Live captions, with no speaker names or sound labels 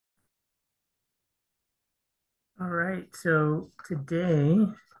All right, so today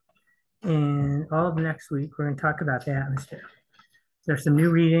and all of next week, we're going to talk about the atmosphere. There's some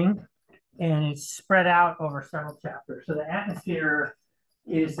new reading, and it's spread out over several chapters. So the atmosphere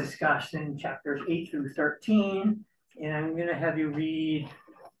is discussed in chapters 8 through 13, and I'm going to have you read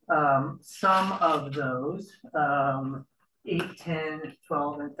some of those, 8, 10,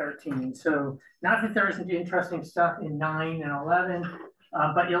 12, and 13. So not that there isn't interesting stuff in 9 and 11,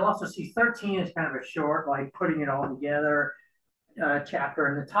 but you'll also see 13 is kind of a short, like putting it all together chapter.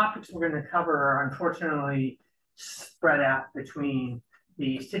 And the topics we're going to cover are unfortunately spread out between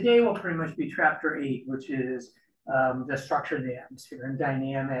these. Today will pretty much be chapter 8, which is the structure of the atmosphere and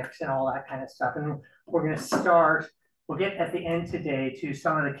dynamics and all that kind of stuff. And we're going to start, we'll get at the end today to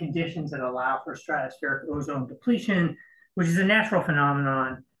some of the conditions that allow for stratospheric ozone depletion, which is a natural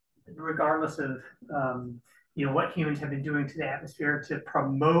phenomenon, regardless of what humans have been doing to the atmosphere to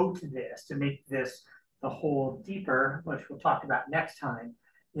promote this, to make this the hole deeper, which we'll talk about next time.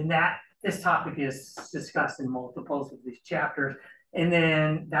 And that this topic is discussed in multiples of these chapters. And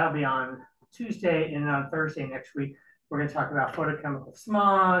then that'll be on Tuesday, and on Thursday next week, we're going to talk about photochemical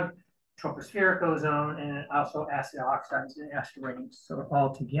smog, tropospheric ozone, and also acid oxides and acid rains, so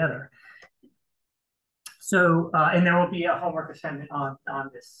all together. So, and there will be a homework assignment on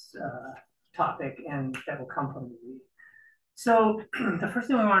this topic, and that will come from the read. So the first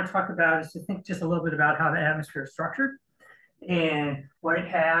thing we want to talk about is to think just a little bit about how the atmosphere is structured and what it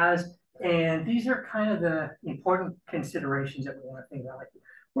has. And these are kind of the important considerations that we want to think about. Like,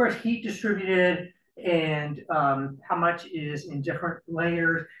 where is heat distributed, and how much is in different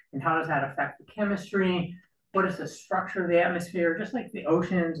layers, and how does that affect the chemistry? What is the structure of the atmosphere? Just like the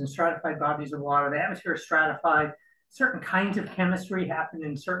oceans and stratified bodies of water, the atmosphere is stratified. Certain kinds of chemistry happen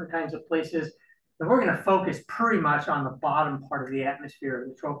in certain kinds of places. And we're going to focus pretty much on the bottom part of the atmosphere,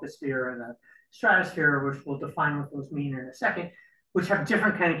 the troposphere and the stratosphere, which we'll define what those mean in a second, which have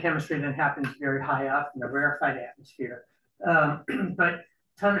different kind of chemistry than happens very high up in the rarefied atmosphere. But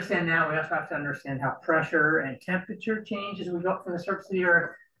to understand that, we also have to understand how pressure and temperature change as we go up from the surface of the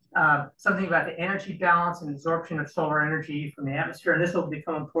Earth. Something about the energy balance and absorption of solar energy from the atmosphere. And this will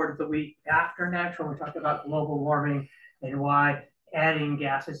become important the week after next when we talk about global warming and why adding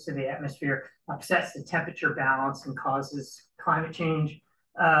gases to the atmosphere upsets the temperature balance and causes climate change.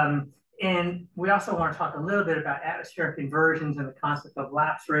 And we also want to talk a little bit about atmospheric inversions and the concept of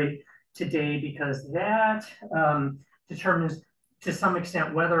lapse rate today, because that determines to some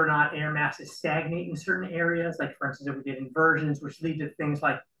extent whether or not air masses stagnate in certain areas. Like, for instance, if we get inversions, which lead to things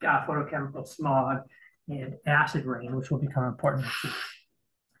like photochemical smog and acid rain, which will become important.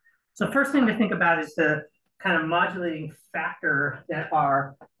 So first thing to think about is the kind of modulating factor that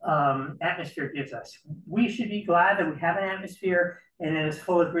our atmosphere gives us. We should be glad that we have an atmosphere and it is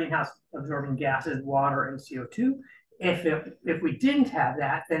full of greenhouse absorbing gases, water, and CO2. If we didn't have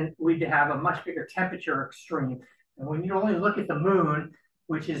that, then we'd have a much bigger temperature extreme. And when you only look at the moon,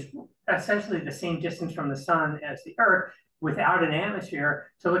 which is essentially the same distance from the sun as the Earth, without an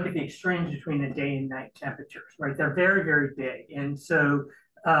atmosphere, to look at the extremes between the day and night temperatures, right? They're very, very big. And so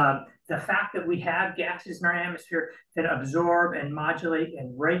the fact that we have gases in our atmosphere that absorb and modulate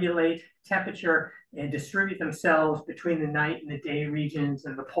and regulate temperature and distribute themselves between the night and the day regions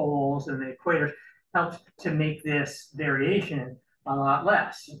and the poles and the equators helps to make this variation a lot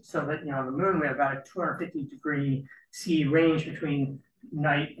less. So that, on the moon, we have about a 250 C range between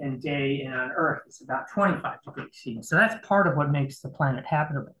night and day, and on Earth, it's about 25 degrees C. So that's part of what makes the planet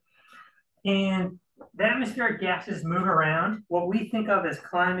habitable. And the atmospheric gases move around. What we think of as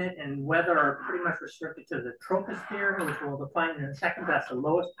climate and weather are pretty much restricted to the troposphere, which we'll define in a second. That's the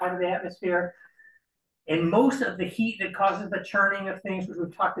lowest part of the atmosphere. And most of the heat that causes the churning of things, which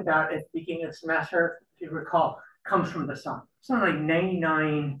we've talked about at the beginning of the semester, if you recall, comes from the sun. Something like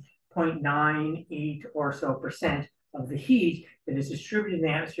 99.98 or so percent of the heat that is distributed in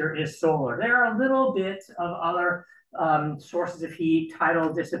the atmosphere is solar. There are a little bit of other sources of heat,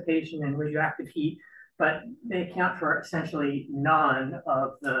 tidal dissipation and radioactive heat, but they account for essentially none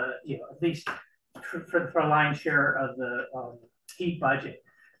of the, at least for a lion's share of the heat budget.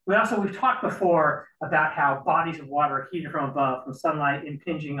 We've talked before about how bodies of water are heated from above, from sunlight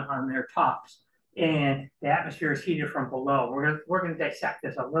impinging on their tops, and the atmosphere is heated from below. We're going to dissect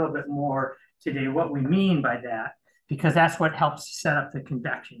this a little bit more today, what we mean by that, because that's what helps set up the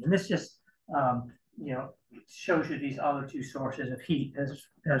convection. And this just, shows you these other two sources of heat,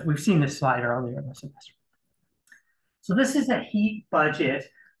 as we've seen this slide earlier in the semester. So this is a heat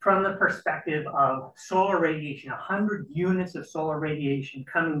budget from the perspective of solar radiation, 100 units of solar radiation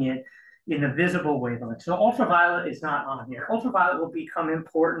coming in a visible wavelength. So ultraviolet is not on here. Ultraviolet will become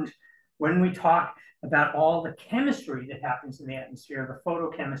important when we talk about all the chemistry that happens in the atmosphere, the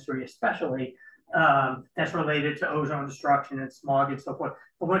photochemistry especially, that's related to ozone destruction and smog and so forth.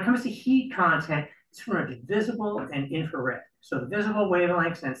 But when it comes to heat content, it's from visible and infrared. So the visible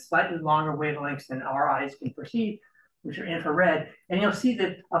wavelengths and slightly longer wavelengths than our eyes can perceive, which are infrared. And you'll see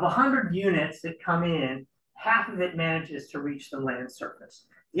that of 100 units that come in, half of it manages to reach the land surface.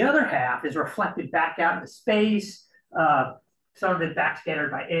 The other half is reflected back out into space, some of it backscattered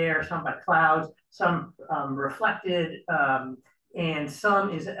by air, some by clouds, some reflected, and some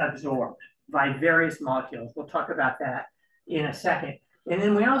is absorbed by various molecules. We'll talk about that in a second. And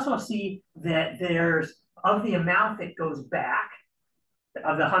then we also see that there's, of the amount that goes back,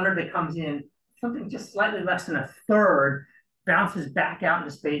 of the 100 that comes in, something just slightly less than a third bounces back out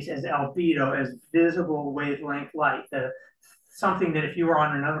into space as albedo, as visible wavelength light. Something that if you were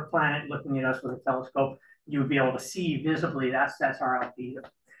on another planet looking at us with a telescope, you would be able to see visibly. That's our albedo.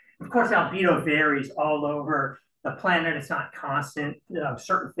 Of course, albedo varies all over the planet. It's not constant.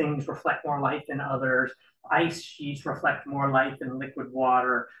 Certain things reflect more light than others. Ice sheets reflect more light than liquid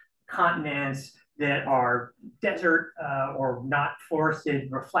water. Continents that are desert or not forested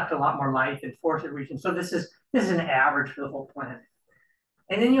reflect a lot more light than forested regions. So this is an average for the whole planet.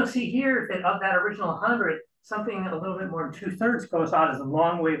 And then you'll see here that of that original 100, something a little bit more than 2/3 goes on as a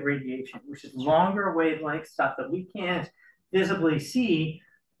long wave radiation, which is longer wavelength stuff that we can't visibly see,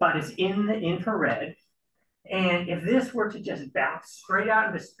 but it's in the infrared. And if this were to just bounce straight out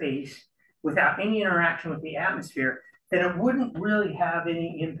into space without any interaction with the atmosphere, then it wouldn't really have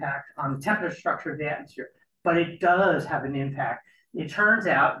any impact on the temperature structure of the atmosphere. But it does have an impact. It turns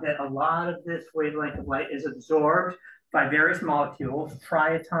out that a lot of this wavelength of light is absorbed by various molecules,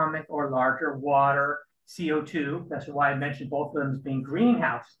 triatomic or larger, water, CO2. That's why I mentioned both of them as being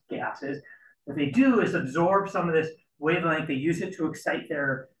greenhouse gases. What they do is absorb some of this wavelength. They use it to excite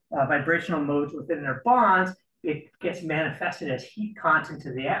their vibrational modes within their bonds. It gets manifested as heat content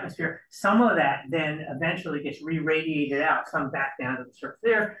to the atmosphere. Some of that then eventually gets re-radiated out, some back down to the surface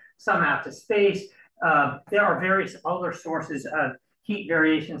there, some out to space. There are various other sources of heat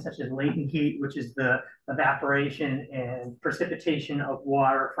variation, such as latent heat, which is the evaporation and precipitation of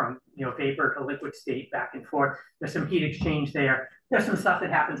water from vapor to liquid state back and forth. There's some heat exchange there. There's some stuff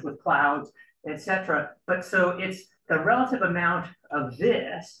that happens with clouds, etc. But so it's the relative amount of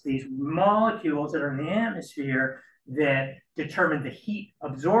these molecules that are in the atmosphere that determine the heat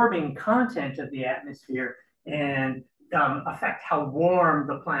absorbing content of the atmosphere and affect how warm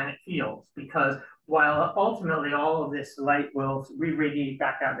the planet feels. Because while ultimately all of this light will re-radiate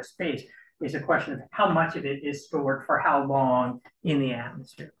back out into space, it's a question of how much of it is stored for how long in the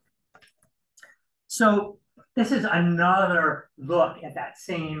atmosphere. So this is another look at that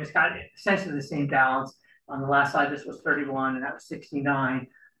same, it's got essentially the same balance. On the last slide, this was 31 and that was 69.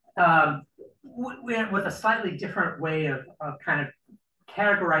 With a slightly different way of kind of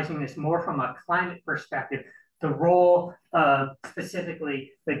categorizing this more from a climate perspective, the role of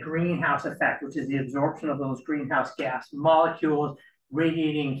specifically the greenhouse effect, which is the absorption of those greenhouse gas molecules,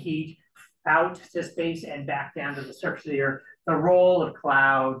 radiating heat out to space and back down to the surface of the Earth, the role of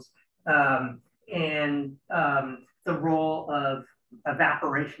clouds, and the role of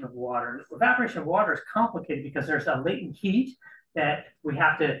evaporation of water. Evaporation of water is complicated because there's a latent heat that we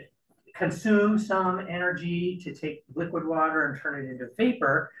have to consume some energy to take liquid water and turn it into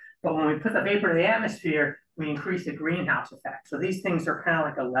vapor. But when we put the vapor in the atmosphere, we increase the greenhouse effect. So these things are kind of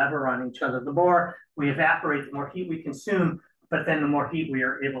like a lever on each other. The more we evaporate, the more heat we consume, but then the more heat we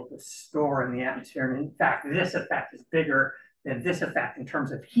are able to store in the atmosphere. And in fact, this effect is bigger than this effect in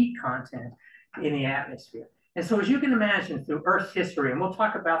terms of heat content in the atmosphere. And so as you can imagine through Earth's history, and we'll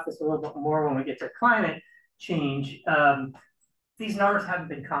talk about this a little bit more when we get to climate change, these numbers haven't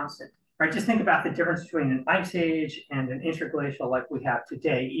been constant, right? Just think about the difference between an ice age and an interglacial like we have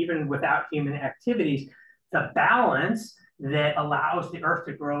today. Even without human activities, the balance that allows the Earth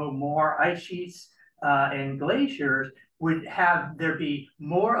to grow more ice sheets and glaciers would have there be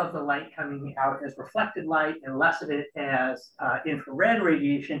more of the light coming out as reflected light and less of it as infrared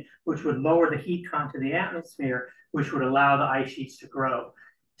radiation, which would lower the heat content of the atmosphere, which would allow the ice sheets to grow.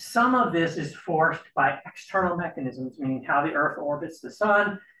 Some of this is forced by external mechanisms, meaning how the Earth orbits the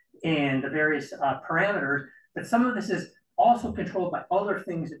sun and the various parameters, but some of this is also controlled by other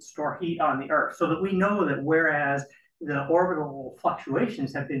things that store heat on the Earth, so that we know that whereas the orbital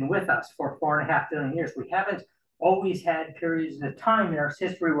fluctuations have been with us for 4.5 billion years, we haven't always had periods of time in Earth's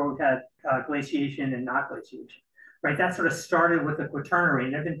history where we've had glaciation and not glaciation, right? That sort of started with the Quaternary.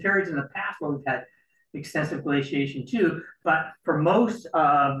 And there have been periods in the past where we've had extensive glaciation too. But for most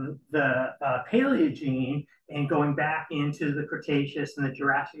of the Paleogene and going back into the Cretaceous and the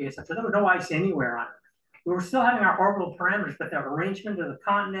Jurassic, etc., there was no ice anywhere on Earth. We were still having our orbital parameters, but the arrangement of the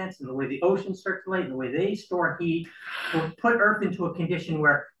continents and the way the oceans circulate and the way they store heat will put Earth into a condition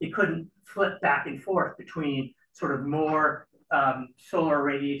where it couldn't flip back and forth between sort of more solar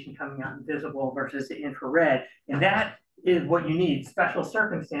radiation coming out in visible versus the infrared. And that is what you need, special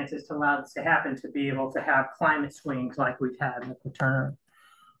circumstances to allow this to happen, to be able to have climate swings like we've had in the Quaternary.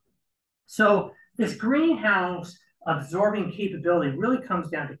 So this greenhouse absorbing capability really comes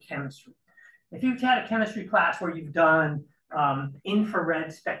down to chemistry. If you've had a chemistry class where you've done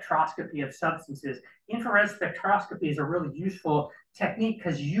infrared spectroscopy of substances, infrared spectroscopy is a really useful technique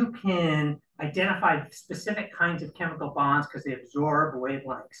because you can identify specific kinds of chemical bonds because they absorb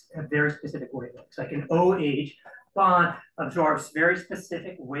wavelengths, very specific wavelengths. Like an OH bond absorbs very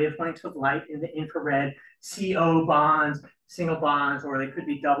specific wavelengths of light in the infrared. CO bonds, single bonds, or they could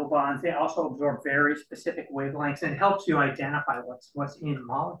be double bonds, they also absorb very specific wavelengths, and it helps you identify what's in the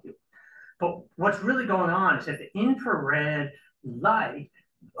molecule. But what's really going on is that the infrared light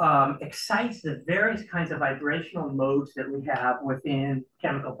excites the various kinds of vibrational modes that we have within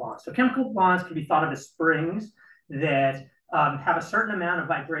chemical bonds. So chemical bonds can be thought of as springs that have a certain amount of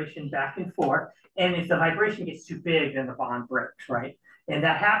vibration back and forth. And if the vibration gets too big, then the bond breaks, right? And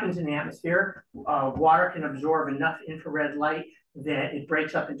that happens in the atmosphere. Water can absorb enough infrared light that it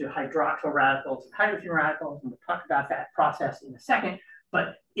breaks up into hydroxyl radicals and hydrogen radicals. And we'll talk about that process in a second.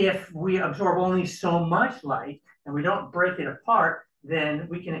 But if we absorb only so much light and we don't break it apart, then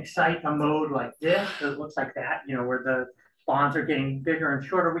we can excite a mode like this that looks like that, you know, where the bonds are getting bigger and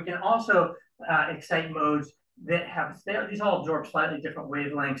shorter. We can also excite modes that have, these all absorb slightly different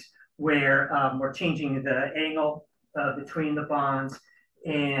wavelengths, where we're changing the angle between the bonds,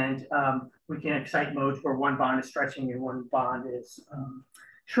 and we can excite modes where one bond is stretching and one bond is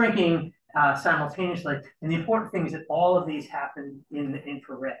shrinking simultaneously. And the important thing is that all of these happen in the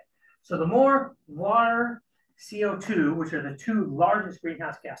infrared. So the more water, CO2, which are the two largest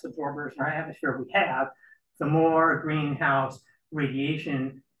greenhouse gas absorbers in our atmosphere we have, the more greenhouse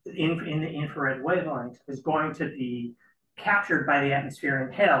radiation in the infrared wavelengths is going to be captured by the atmosphere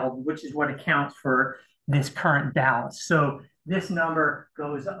and held, which is what accounts for this current balance. So this number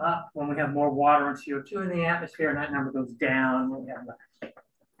goes up when we have more water and CO2 in the atmosphere, and that number goes down when we have less.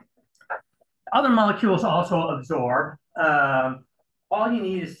 Other molecules also absorb. All you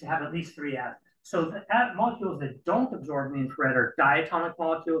need is to have at least 3 atoms. So the molecules that don't absorb in the infrared are diatomic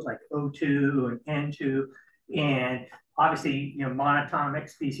molecules like O2 and N2, and obviously, you know, monatomic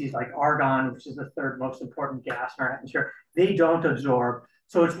species like argon, which is the third most important gas in our atmosphere, they don't absorb.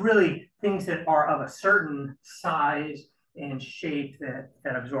 So it's really things that are of a certain size and shape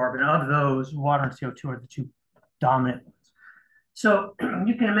that absorb. And of those, water and CO2 are the two dominant ones. So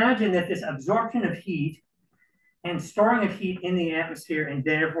you can imagine that this absorption of heat and storing of heat in the atmosphere, and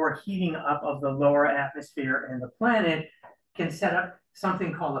therefore heating up of the lower atmosphere and the planet, can set up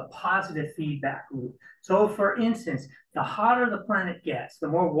something called a positive feedback loop. So for instance, the hotter the planet gets, the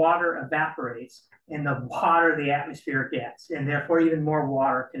more water evaporates, and the hotter the atmosphere gets, and therefore even more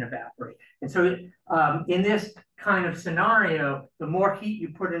water can evaporate. And so in this kind of scenario, the more heat you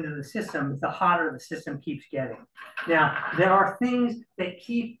put into the system, the hotter the system keeps getting. Now, there are things that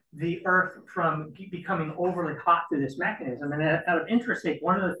keep the Earth from becoming overly hot through this mechanism. And out of interest,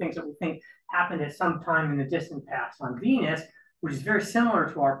 one of the things that we think happened at some time in the distant past on Venus, which is very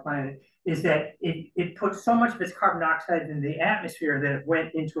similar to our planet, is that it put so much of its carbon dioxide in the atmosphere that it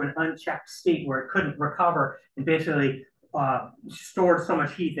went into an unchecked state where it couldn't recover, and basically stored so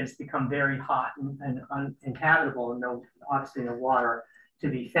much heat that it's become very hot and uninhabitable, and obviously no water to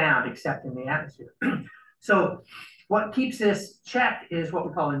be found except in the atmosphere. So what keeps this checked is what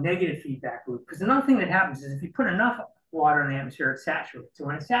we call a negative feedback loop. Because another thing that happens is if you put enough water in the atmosphere, it saturates. So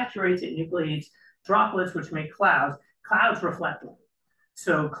when it saturates, it nucleates droplets, which make clouds. Clouds reflect light.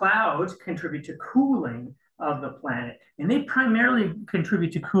 So clouds contribute to cooling of the planet. And they primarily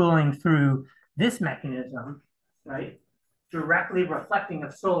contribute to cooling through this mechanism, right? Directly reflecting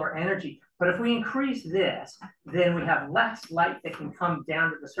of solar energy. But if we increase this, then we have less light that can come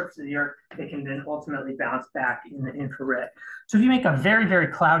down to the surface of the Earth that can then ultimately bounce back in the infrared. So if you make a very, very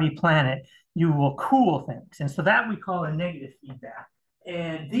cloudy planet, you will cool things. And so that we call a negative feedback.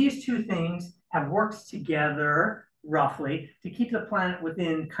 And these two things have worked together roughly to keep the planet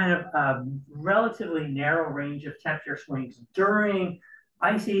within kind of a relatively narrow range of temperature swings during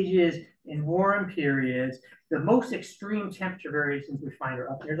ice ages and warm periods. The most extreme temperature variations we find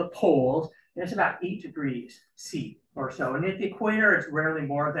are up near the poles, and it's about 8 degrees C or so. And at the equator, it's rarely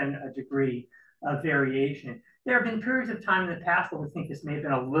more than a degree variation. There have been periods of time in the past where we think this may have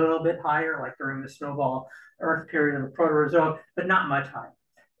been a little bit higher, like during the snowball Earth period of the Proterozoic, but not much higher.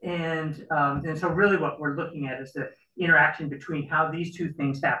 And so really what we're looking at is the interaction between how these two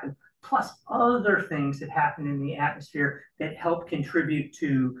things happen, plus other things that happen in the atmosphere that help contribute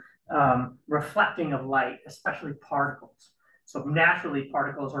to reflecting of light, especially particles. So naturally,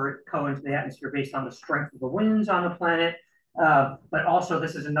 particles go into the atmosphere based on the strength of the winds on the planet. But also,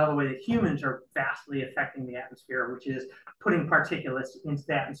 this is another way that humans are vastly affecting the atmosphere, which is putting particulates into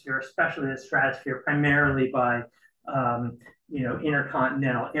the atmosphere, especially the stratosphere, primarily by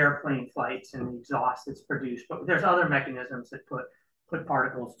intercontinental airplane flights and the exhaust that's produced. But there's other mechanisms that put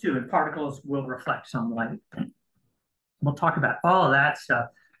particles too, and particles will reflect some light. We'll talk about all of that stuff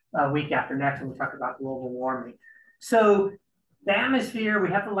week after next, and we'll talk about global warming. So the atmosphere, we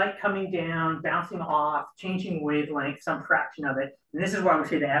have the light coming down, bouncing off, changing wavelength, some fraction of it. And this is why we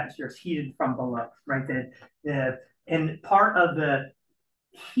say the atmosphere is heated from below, right? And part of the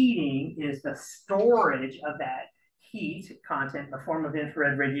heating is the storage of that heat content in the form of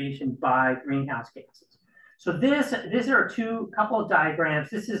infrared radiation by greenhouse gases. So these are couple of diagrams.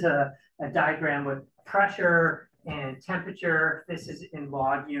 This is a diagram with pressure and temperature. This is in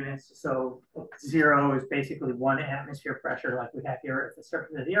log units. So 0 is basically 1 atmosphere pressure, like we have here at the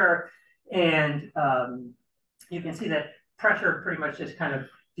surface of the Earth. And you can see that pressure pretty much just kind of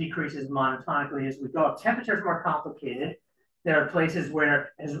decreases monotonically as we go up. Temperature is more complicated. There are places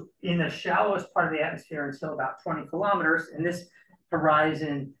where, as in the shallowest part of the atmosphere until about 20 kilometers, and this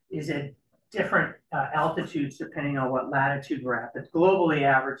horizon is at different altitudes depending on what latitude we're at, but globally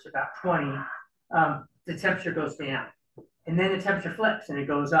averaged about 20, the temperature goes down. And then the temperature flips and it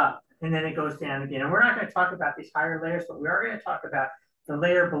goes up, and then it goes down again. And we're not going to talk about these higher layers, but we are going to talk about the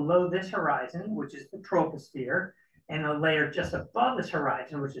layer below this horizon, which is the troposphere, and the layer just above this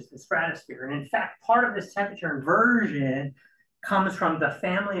horizon, which is the stratosphere. And in fact, part of this temperature inversion comes from the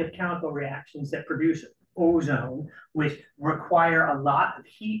family of chemical reactions that produce ozone, which require a lot of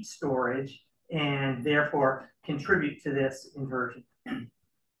heat storage and therefore contribute to this inversion.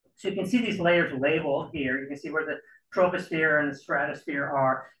 So you can see these layers labeled here. You can see where the troposphere and the stratosphere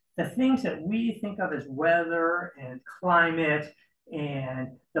are. The things that we think of as weather and climate and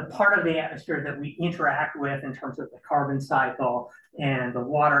the part of the atmosphere that we interact with in terms of the carbon cycle and the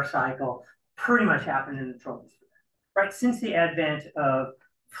water cycle pretty much happen in the troposphere. Right, since the advent of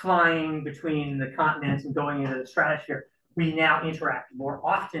flying between the continents and going into the stratosphere, we now interact more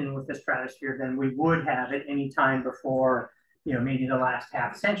often with the stratosphere than we would have at any time before, maybe the last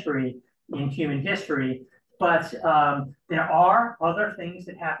half century in human history. But there are other things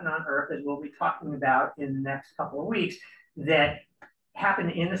that happen on Earth, as we'll be talking about in the next couple of weeks, that happen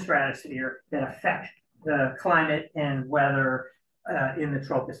in the stratosphere that affect the climate and weather in the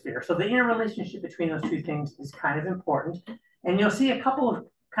troposphere. So the interrelationship between those two things is kind of important. And you'll see a couple of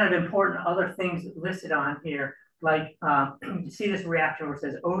kind of important other things listed on here, like you see this reaction where it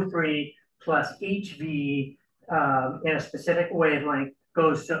says O3 plus HV in a specific wavelength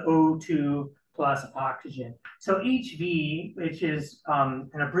goes to O2 plus oxygen. So HV, which is an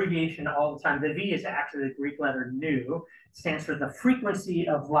abbreviation all the time, the V is actually the Greek letter nu. It stands for the frequency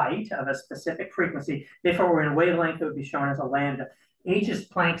of light of a specific frequency. If it were in a wavelength, it would be shown as a lambda. H is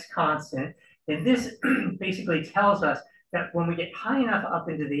Planck's constant. And this basically tells us that when we get high enough up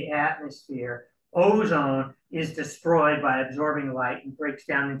into the atmosphere, ozone is destroyed by absorbing light and breaks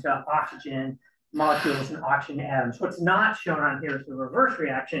down into oxygen molecules and oxygen atoms. What's not shown on here is the reverse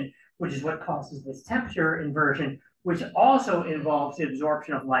reaction, which is what causes this temperature inversion, which also involves the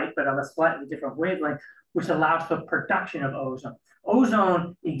absorption of light, but of a slightly different wavelength, which allows the production of ozone.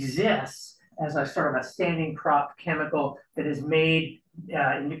 Ozone exists as a sort of a standing crop chemical that is made,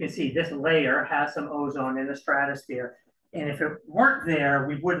 and you can see this layer has some ozone in the stratosphere. And if it weren't there,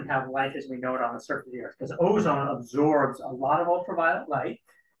 we wouldn't have life as we know it on the surface of the Earth, because ozone absorbs a lot of ultraviolet light,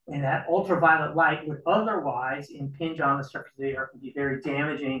 and that ultraviolet light would otherwise impinge on the surface of the Earth and be very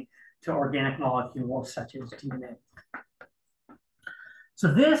damaging to organic molecules such as DNA.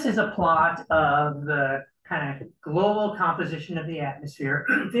 So this is a plot of the kind of global composition of the atmosphere.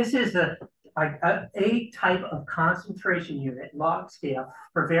 This is a type of concentration unit, log scale,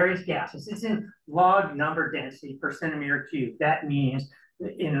 for various gases. It's in log number density per centimeter cubed. That means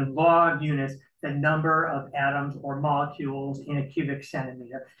in log units, the number of atoms or molecules in a cubic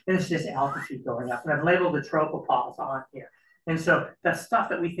centimeter. And it's just altitude going up. And I've labeled the tropopause on here. And so the stuff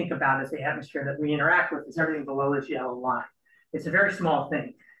that we think about as the atmosphere that we interact with is everything below this yellow line. It's a very small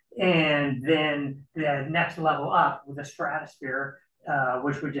thing. And then the next level up with the stratosphere,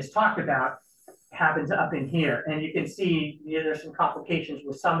 which we just talked about, happens up in here. And you can see there's some complications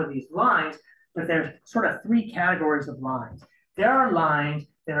with some of these lines, but there's sort of three categories of lines. There are lines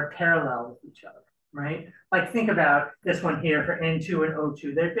that are parallel with each other, right? Like think about this one here for N2 and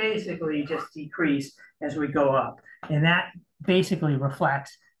O2. They basically just decrease as we go up. And that basically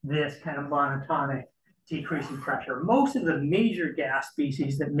reflects this kind of monotonic decrease in pressure. Most of the major gas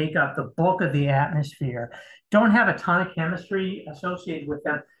species that make up the bulk of the atmosphere don't have a ton of chemistry associated with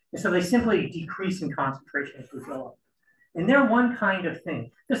them. And so they simply decrease in concentration as we go up. And they're one kind of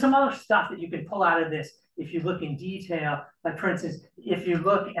thing. There's some other stuff that you can pull out of this if you look in detail. Like for instance, if you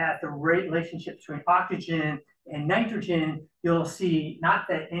look at the relationship between oxygen and nitrogen, you'll see not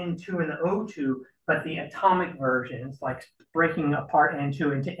the N2 and the O2, but the atomic versions, like breaking apart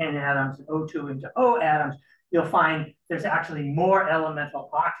N2 into N atoms and O2 into O atoms. You'll find there's actually more elemental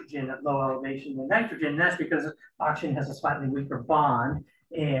oxygen at low elevation than nitrogen. And that's because oxygen has a slightly weaker bond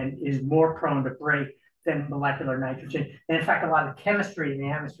and is more prone to break than molecular nitrogen. And in fact, a lot of chemistry in the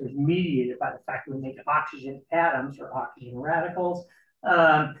atmosphere is mediated by the fact that we make oxygen atoms or oxygen radicals.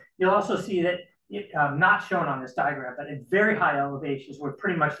 You'll also see that, not shown on this diagram, but at very high elevations, we're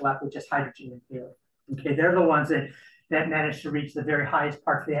pretty much left with just hydrogen and helium. Okay, they're the ones that manage to reach the very highest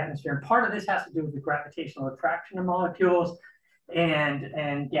parts of the atmosphere. And part of this has to do with the gravitational attraction of molecules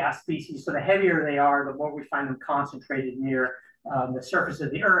and gas species. So the heavier they are, the more we find them concentrated near the surface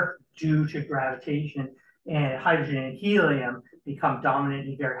of the Earth due to gravitation, and hydrogen and helium become dominant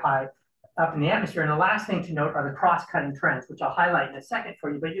and very high up in the atmosphere. And the last thing to note are the cross-cutting trends, which I'll highlight in a second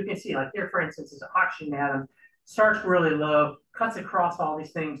for you. But you can see, like here, for instance, is an oxygen atom, starts really low, cuts across all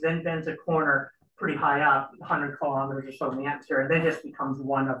these things, then bends a corner pretty high up, 100 kilometers or so in the atmosphere, and then just becomes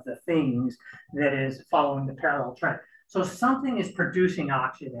one of the things that is following the parallel trend. So something is producing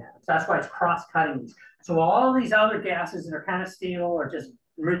oxygen atoms. That's why it's cross-cutting these. So all these other gases that are kind of stable are just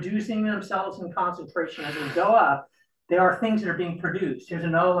reducing themselves in concentration as we go up. There are things that are being produced. Here's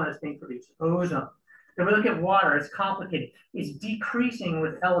another one that's being produced, ozone. Then we look at water, it's complicated. It's decreasing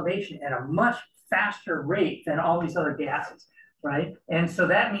with elevation at a much faster rate than all these other gases, right? And so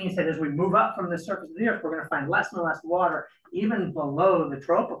that means that as we move up from the surface of the Earth, we're going to find less and less water, even below the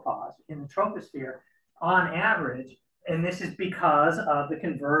tropopause in the troposphere on average. And this is because of the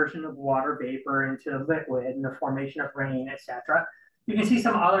conversion of water vapor into liquid and the formation of rain, etc. You can see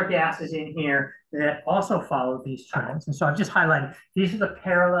some other gases in here that also follow these trends. And so I've just highlighted, these are the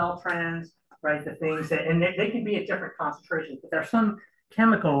parallel trends, right? The things that, and they can be at different concentrations, but there are some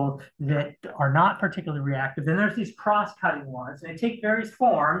chemicals that are not particularly reactive. Then there's these cross-cutting ones, and they take various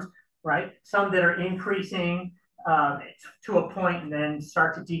forms, right? Some that are increasing to a point and then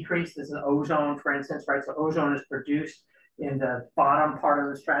start to decrease. This is ozone, for instance, right? So ozone is produced in the bottom part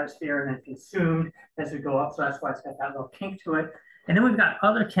of the stratosphere and then consumed as we go up. So that's why it's got that little kink to it. And then we've got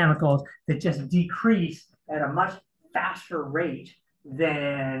other chemicals that just decrease at a much faster rate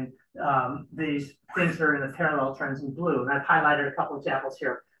than these things that are in the parallel trends in blue. And I've highlighted a couple examples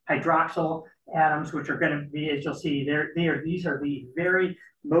here. Hydroxyl atoms, which are going to be, as you'll see, these are the very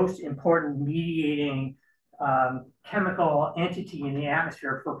most important mediating chemical entity in the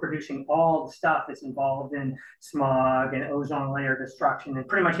atmosphere for producing all the stuff that's involved in smog and ozone layer destruction and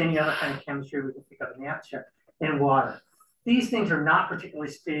pretty much any other kind of chemistry we can think of in the atmosphere, and water. These things are not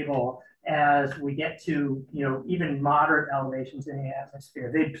particularly stable as we get to, even moderate elevations in the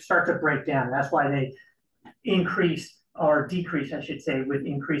atmosphere. They start to break down. That's why they increase or decrease, I should say, with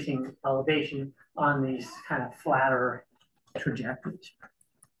increasing elevation on these kind of flatter trajectories.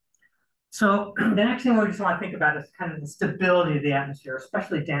 So the next thing we just want to think about is kind of the stability of the atmosphere,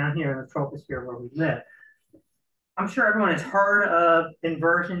 especially down here in the troposphere where we live. I'm sure everyone has heard of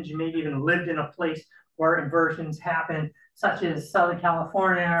inversions. You maybe even lived in a place where inversions happen, such as Southern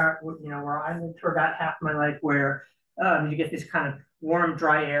California, where I lived for about half my life, where you get this kind of warm,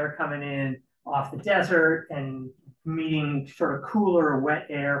 dry air coming in off the desert and meeting sort of cooler, wet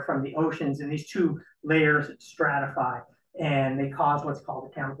air from the oceans, and these two layers stratify, and they cause what's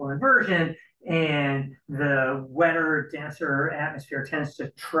called a chemical inversion. And the wetter, denser atmosphere tends to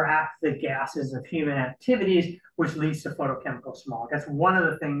trap the gases of human activities, which leads to photochemical smog. That's one of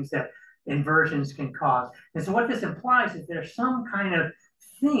the things that inversions can cause. And so what this implies is there's some kind of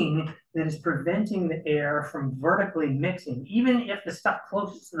thing that is preventing the air from vertically mixing. Even if the stuff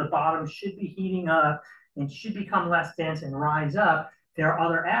closest to the bottom should be heating up and should become less dense and rise up, there are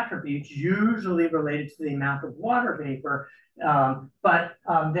other attributes usually related to the amount of water vapor, but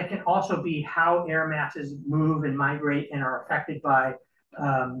that can also be how air masses move and migrate and are affected by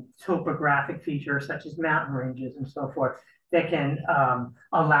topographic features such as mountain ranges and so forth, that can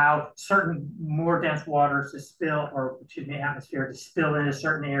allow certain more dense waters to spill, or excuse me, atmosphere to spill into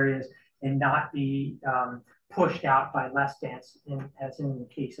certain areas and not be pushed out by less dense, as in the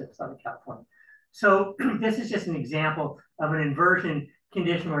case of Southern California. So this is just an example of an inversion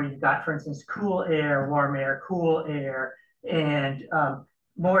condition where you've got, for instance, cool air, warm air, cool air, and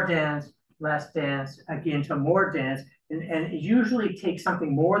more dense, less dense, again to more dense. And it usually takes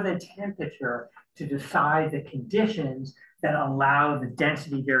something more than temperature to decide the conditions that allow the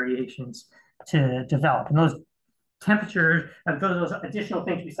density variations to develop. And those temperatures, those additional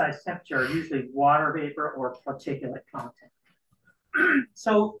things besides temperature are usually water vapor or particulate content.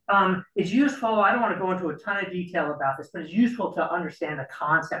 So it's useful, I don't want to go into a ton of detail about this, but it's useful to understand the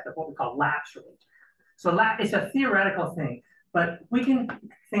concept of what we call lapse rate. So it's a theoretical thing, but we can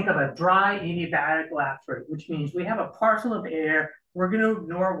think of a dry adiabatic lapse rate, which means we have a parcel of air. We're going to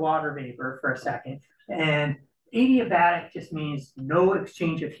ignore water vapor for a second. And adiabatic just means no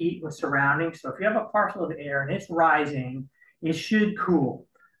exchange of heat with surroundings. So if you have a parcel of air and it's rising, it should cool.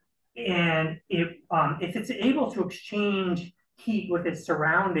 And if it's able to exchange heat with its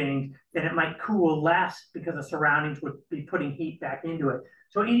surroundings, then it might cool less because the surroundings would be putting heat back into it.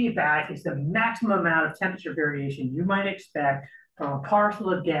 So adiabatic is the maximum amount of temperature variation you might expect from a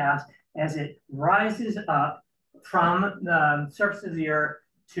parcel of gas as it rises up from the surface of the earth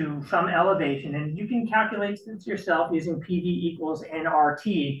to some elevation. And you can calculate this yourself using PV equals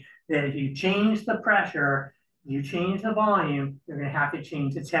nRT, that if you change the pressure, you change the volume, you're going to have to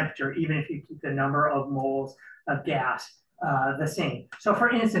change the temperature, even if you keep the number of moles of gas the same. So for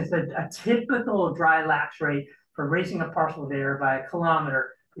instance, a typical dry lapse rate for raising a parcel of air by a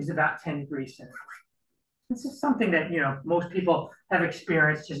kilometer is about 10 degrees centigrade. This is something that most people have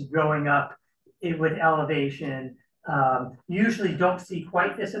experienced just growing up with elevation. Usually don't see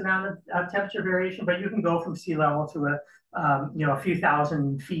quite this amount of temperature variation, but you can go from sea level to a few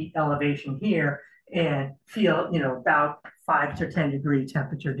thousand feet elevation here and feel about 5 to 10 degree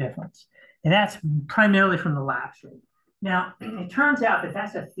temperature difference. And that's primarily from the lapse rate. Now, it turns out that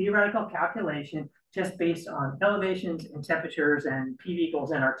that's a theoretical calculation just based on elevations and temperatures and PV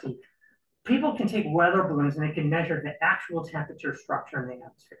equals nRT. People can take weather balloons and they can measure the actual temperature structure in the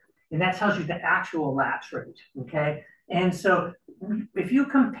atmosphere. And that tells you the actual lapse rate, okay? And so if you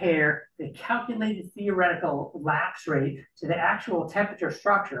compare the calculated theoretical lapse rate to the actual temperature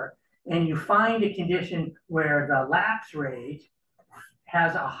structure, and you find a condition where the lapse rate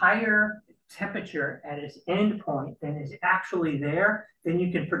has a higher temperature at its end point than is actually there, then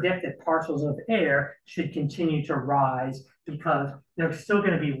you can predict that parcels of air should continue to rise because they're still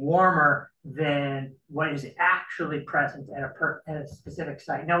going to be warmer than what is actually present at a specific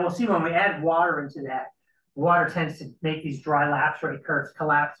site. Now, we'll see when we add water into that, water tends to make these dry lapse rate curves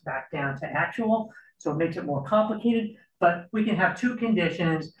collapse back down to actual, so it makes it more complicated. But we can have two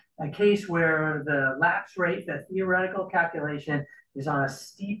conditions, a case where the lapse rate, the theoretical calculation, is on a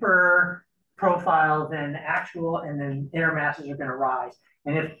steeper profile than actual, and then air masses are going to rise.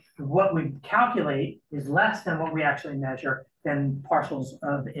 And if what we calculate is less than what we actually measure, then parcels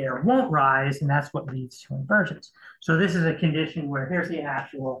of air won't rise, and that's what leads to inversions. So this is a condition where here's the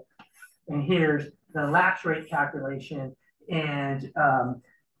actual, and here's the lapse rate calculation. And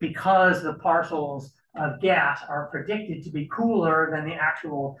because the parcels of gas are predicted to be cooler than the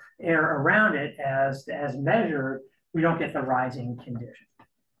actual air around it as measured, we don't get the rising condition.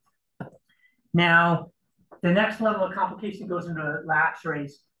 Now, the next level of complication goes into lapse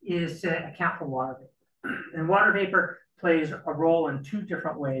rates is to account for water vapor. And water vapor plays a role in two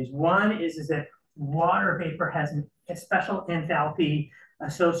different ways. One is that water vapor has a special enthalpy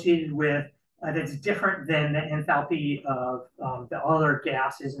associated with that's different than the enthalpy of the other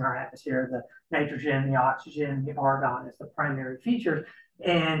gases in our atmosphere, the nitrogen, the oxygen, the argon as the primary features.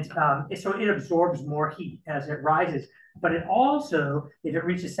 And so it absorbs more heat as it rises. But it also, if it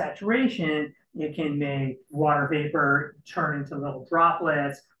reaches saturation, it can make water vapor turn into little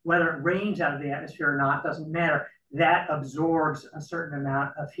droplets. Whether it rains out of the atmosphere or not doesn't matter. That absorbs a certain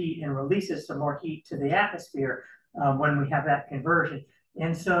amount of heat and releases some more heat to the atmosphere when we have that conversion.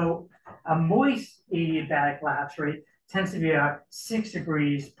 And so a moist adiabatic lapse rate tends to be about 6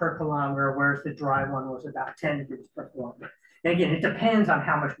 degrees per kilometer, whereas the dry one was about 10 degrees per kilometer. And again, it depends on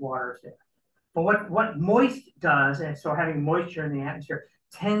how much water is there. But what moist does, and so having moisture in the atmosphere,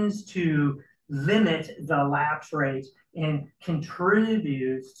 tends to limit the lapse rates and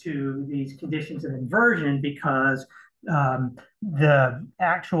contributes to these conditions of inversion because the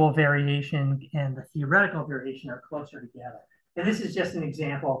actual variation and the theoretical variation are closer together. And this is just an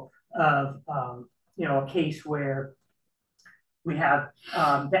example of a case where we have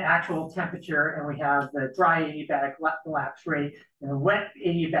the actual temperature and we have the dry adiabatic lapse rate, and the wet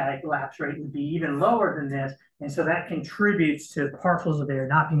adiabatic lapse rate would be even lower than this. And so that contributes to parcels of air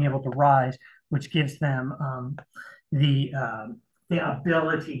not being able to rise, which gives them the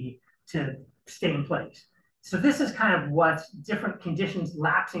ability to stay in place. So this is kind of what different conditions,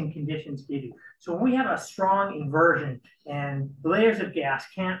 lapsing conditions give you. So when we have a strong inversion and layers of gas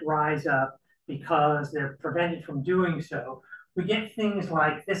can't rise up because they're prevented from doing so, we get things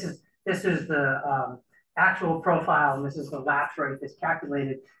like this is the actual profile, and this is the lapse rate that's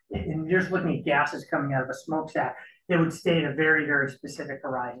calculated. And you're just looking at gases coming out of a smokestack. They would stay at a very, very specific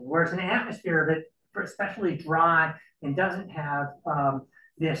horizon. Whereas an atmosphere that especially dry and doesn't have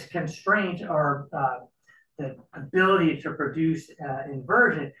this constraint or the ability to produce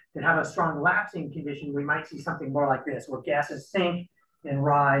inversion that have a strong lapsing condition, we might see something more like this, where gases sink and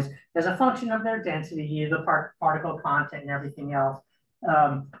rise as a function of their density, the particle content, and everything else.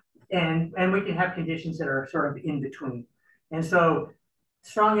 And we can have conditions that are sort of in between. And so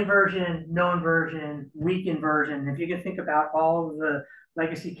strong inversion, no inversion, weak inversion. If you can think about all of the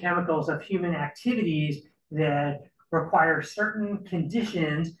legacy chemicals of human activities that require certain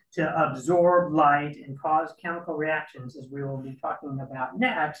conditions to absorb light and cause chemical reactions, as we will be talking about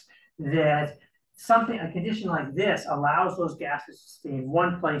next, that a condition like this allows those gases to stay in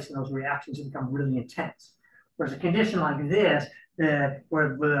one place and those reactions to become really intense. Whereas a condition like this,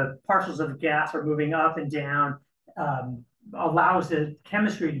 where the parcels of gas are moving up and down, allows the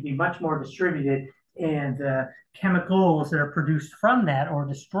chemistry to be much more distributed, and the chemicals that are produced from that or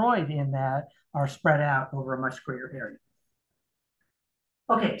destroyed in that are spread out over a much greater area.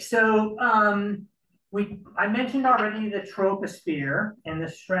 Okay, so I mentioned already the troposphere and the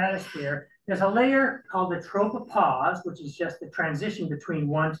stratosphere. There's a layer called the tropopause, which is just the transition between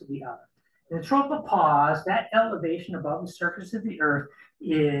one to the other. In the tropopause, that elevation above the surface of the Earth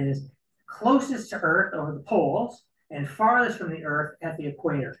is closest to Earth over the poles and farthest from the Earth at the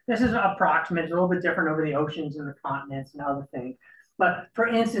equator. This is approximate, it's a little bit different over the oceans and the continents and other things. But for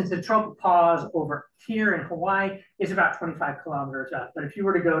instance, the tropopause over here in Hawaii is about 25 kilometers up. But if you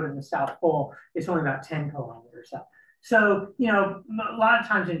were to go to the South Pole, it's only about 10 kilometers up. So, you know, a lot of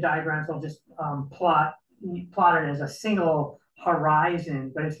times in diagrams, they'll just plot it as a single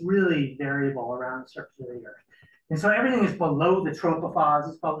horizon, but it's really variable around the surface of the Earth. And so everything is below the tropopause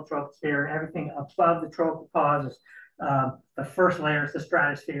is called the troposphere, and everything above the tropopause is the first layer is the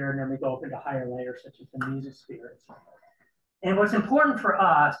stratosphere, and then we go up into higher layers such as the mesosphere. And what's important for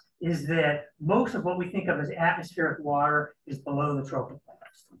us is that most of what we think of as atmospheric water is below the tropopause.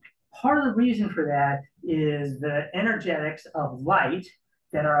 Part of the reason for that is the energetics of light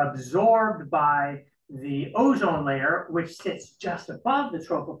that are absorbed by the ozone layer, which sits just above the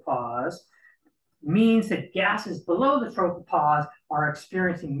tropopause, means that gases below the tropopause are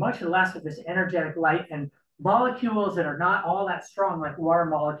experiencing much less of this energetic light, and molecules that are not all that strong, like water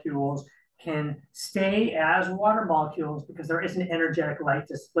molecules, can stay as water molecules because there isn't energetic light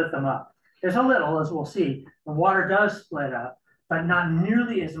to split them up. There's a little, as we'll see. The water does split up, but not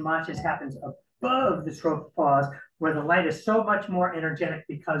nearly as much as happens above the tropopause, where the light is so much more energetic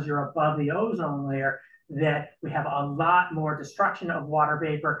because you're above the ozone layer that we have a lot more destruction of water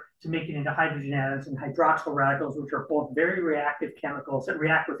vapor to make it into hydrogen atoms and hydroxyl radicals, which are both very reactive chemicals that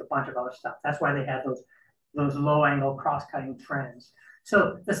react with a bunch of other stuff. That's why they have those low-angle cross-cutting trends.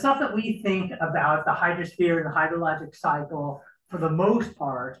 So the stuff that we think about, the hydrosphere and the hydrologic cycle, for the most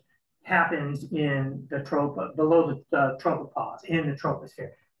part, happens in the below the tropopause, in the troposphere.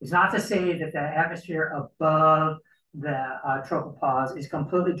 It's not to say that the atmosphere above the tropopause is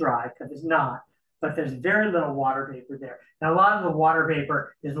completely dry, because it's not, but there's very little water vapor there. Now, a lot of the water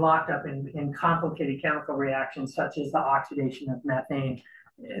vapor is locked up in complicated chemical reactions, such as the oxidation of methane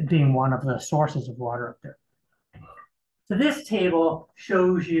being one of the sources of water up there. So this table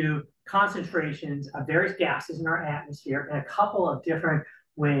shows you concentrations of various gases in our atmosphere in a couple of different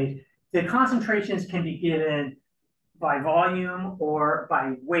ways. The concentrations can be given by volume or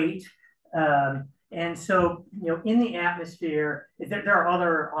by weight. And so, you know, in the atmosphere, there are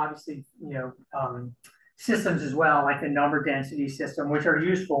other, obviously, you know, systems as well, like the number density system, which are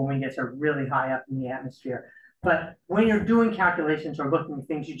useful when we get to really high up in the atmosphere. But when you're doing calculations or looking at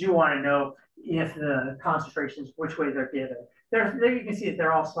things, you do want to know if the concentrations, which way they're given. There you can see that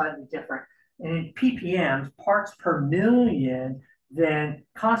they're all slightly different. And in ppm, parts per million, then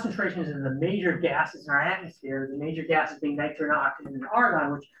concentrations of the major gases in our atmosphere, the major gases being nitrogen, oxygen, and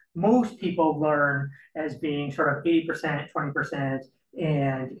argon, which most people learn as being sort of 80%, 20%,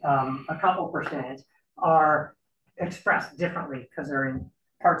 and a couple percent, are expressed differently because they're in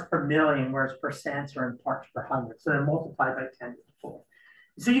parts per million, whereas percents are in parts per hundred. So they're multiplied by 10 to the fourth.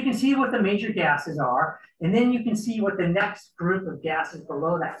 So you can see what the major gases are, and then you can see what the next group of gases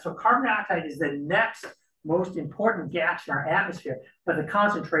below that. So carbon dioxide is the next most important gas in our atmosphere, but the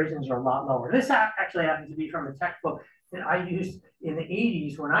concentrations are a lot lower. This actually happens to be from a textbook that I used in the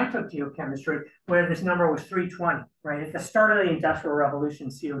 80s when I took geochemistry, where this number was 320, right? At the start of the Industrial Revolution,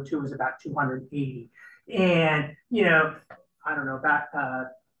 CO2 was about 280. And, you know, I don't know, about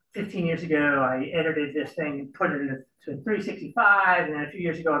 15 years ago, I edited this thing and put it to 365. And then a few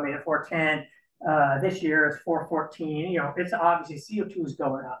years ago, I made it 410. This year it's 414. You know, it's obviously CO2 is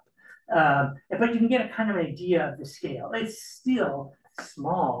going up. But you can get a kind of an idea of the scale. It's still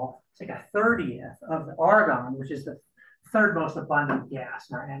small. It's like a 30th of the argon, which is the third most abundant gas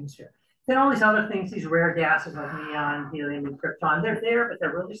in our atmosphere. Then all these other things, these rare gases like neon, helium, and krypton, they're there, but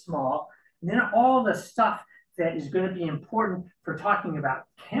they're really small. And then all the stuff that is going to be important for talking about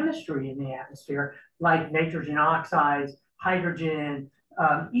chemistry in the atmosphere, like nitrogen oxides, hydrogen,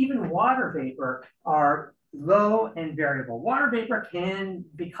 even water vapor, are low and variable. Water vapor can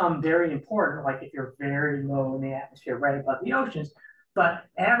become very important, like if you're very low in the atmosphere, right above the oceans, but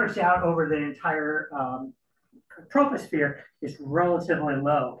averaged out over the entire troposphere is relatively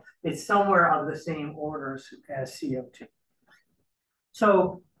low. It's somewhere of the same orders as CO2.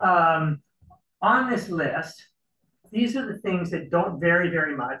 So on this list, these are the things that don't vary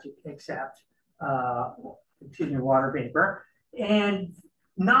very much except, water vapor. And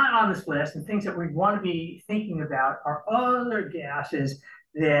not on this list, and things that we want to be thinking about are other gases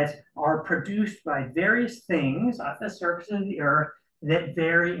that are produced by various things off the surface of the Earth that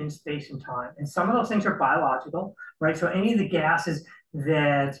vary in space and time. And some of those things are biological, right? So any of the gases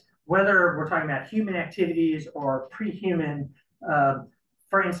that, whether we're talking about human activities or pre-human,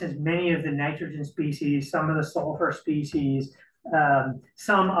 for instance, many of the nitrogen species, some of the sulfur species,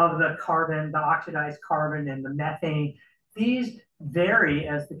 some of the carbon, the oxidized carbon and the methane, these vary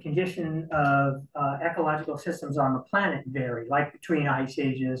as the condition of ecological systems on the planet vary, like between ice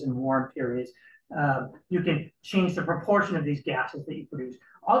ages and warm periods. You can change the proportion of these gases that you produce.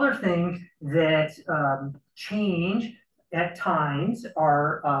 Other things that change at times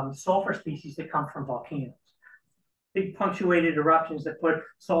are sulfur species that come from volcanoes. Big punctuated eruptions that put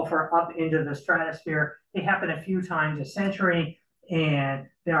sulfur up into the stratosphere. They happen a few times a century, and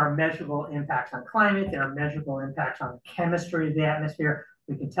there are measurable impacts on climate. There are measurable impacts on the chemistry of the atmosphere.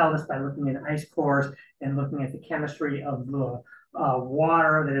 We can tell this by looking at ice cores and looking at the chemistry of the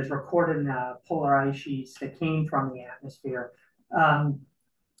water that is recorded in the polar ice sheets that came from the atmosphere.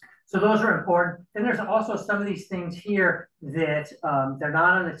 So those are important. And there's also some of these things here that they're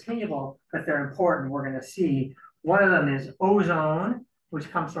not on the table, but they're important. We're going to see. One of them is ozone, which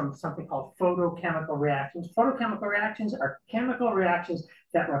comes from something called photochemical reactions. Photochemical reactions are chemical reactions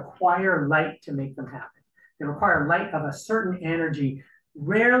that require light to make them happen. They require light of a certain energy.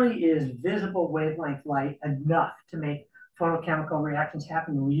 Rarely is visible wavelength light enough to make photochemical reactions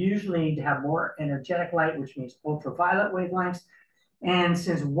happen. We usually need to have more energetic light, which means ultraviolet wavelengths. And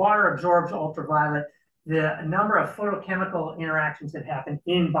since water absorbs ultraviolet, the number of photochemical interactions that happen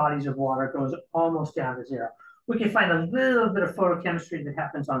in bodies of water goes almost down to zero. We can find a little bit of photochemistry that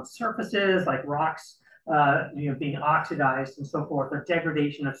happens on surfaces like rocks being oxidized and so forth, or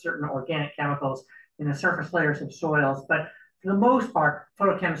degradation of certain organic chemicals in the surface layers of soils. But for the most part,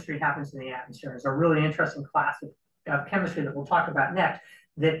 photochemistry happens in the atmosphere. It's a really interesting class of chemistry that we'll talk about next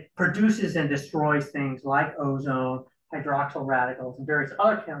that produces and destroys things like ozone, hydroxyl radicals, and various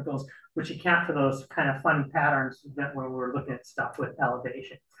other chemicals, which account for those kind of funny patterns that when we're looking at stuff with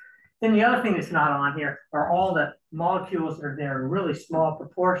elevation. Then the other thing that's not on here are all the molecules that are there in really small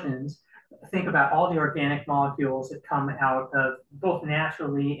proportions. Think about all the organic molecules that come out of both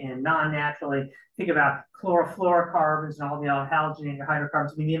naturally and non-naturally. Think about chlorofluorocarbons and all the halogenated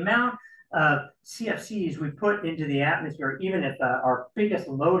hydrocarbons. I mean, the amount of CFCs we put into the atmosphere, even at our biggest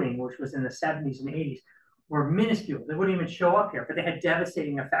loading, which was in the 70s and 80s, were minuscule. They wouldn't even show up here, but they had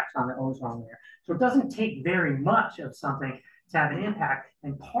devastating effects on the ozone layer. So it doesn't take very much of something to have an impact.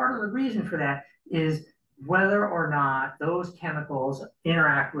 And part of the reason for that is whether or not those chemicals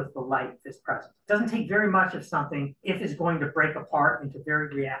interact with the light that's present. It doesn't take very much of something, if it's going to break apart into very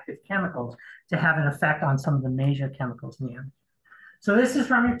reactive chemicals, to have an effect on some of the major chemicals in the atmosphere. So this is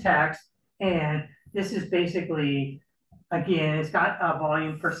from your text, and this is basically, again, it's got a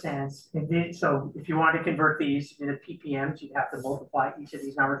volume percents. So if you want to convert these into ppms, you'd have to multiply each of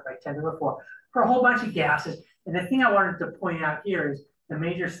these numbers by 10 to the 4 for a whole bunch of gases. And the thing I wanted to point out here is the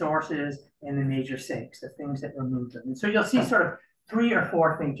major sources and the major sinks, the things that remove them. And so you'll see sort of 3 or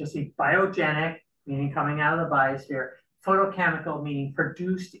 4 things. You'll see biogenic, meaning coming out of the biosphere, photochemical, meaning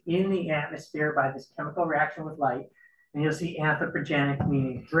produced in the atmosphere by this chemical reaction with light. And you'll see anthropogenic,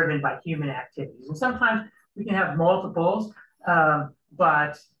 meaning driven by human activities. And sometimes we can have multiples,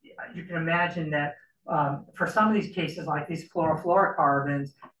 but you can imagine that for some of these cases, like these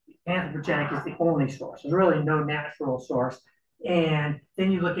chlorofluorocarbons, anthropogenic is the only source. There's really no natural source. And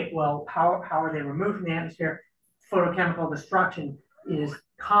then you look at, well, how are they removed from the atmosphere? Photochemical destruction is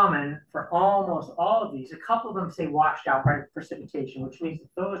common for almost all of these. A couple of them say washed out by precipitation, which means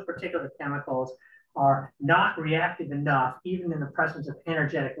that those particular chemicals are not reactive enough, even in the presence of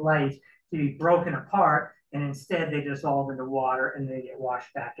energetic light, to be broken apart, and instead they dissolve into water and they get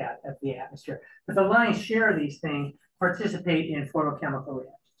washed back out of the atmosphere. But the lion's share of these things participate in photochemical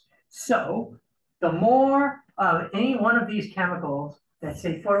reactions. So the more of any one of these chemicals that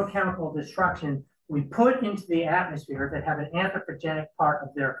say photochemical destruction we put into the atmosphere that have an anthropogenic part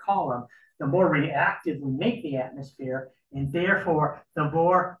of their column, the more reactive we make the atmosphere, and therefore the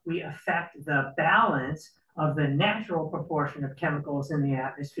more we affect the balance of the natural proportion of chemicals in the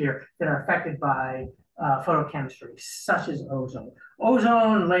atmosphere that are affected by photochemistry, such as ozone.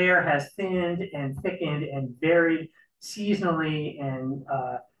 Ozone layer has thinned and thickened and varied seasonally and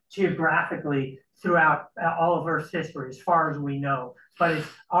geographically throughout all of Earth's history, as far as we know. But it's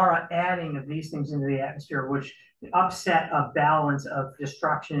our adding of these things into the atmosphere which upset a balance of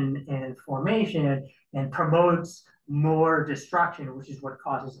destruction and formation and promotes more destruction, which is what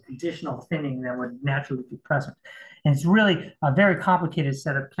causes additional thinning that would naturally be present. And it's really a very complicated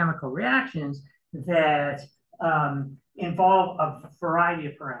set of chemical reactions that involve a variety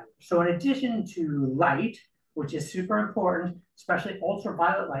of parameters. So in addition to light, which is super important, especially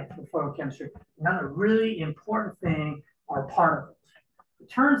ultraviolet light for photochemistry, another really important thing are particles. It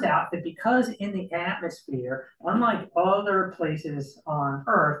turns out that because in the atmosphere, unlike other places on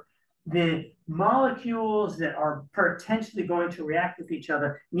Earth, the molecules that are potentially going to react with each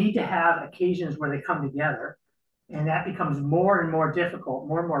other need to have occasions where they come together. And that becomes more and more difficult,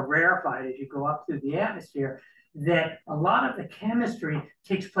 more and more rarefied as you go up through the atmosphere, that a lot of the chemistry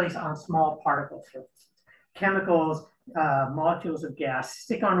takes place on small particle surfaces. Chemicals, molecules of gas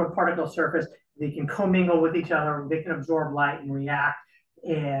stick onto a particle surface, they can commingle with each other, they can absorb light and react.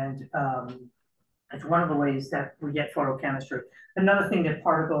 And it's one of the ways that we get photochemistry. Another thing that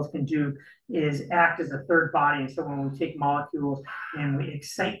particles can do is act as a third body. And so when we take molecules and we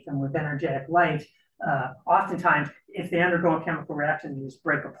excite them with energetic light, oftentimes, if they undergo a chemical reaction, they just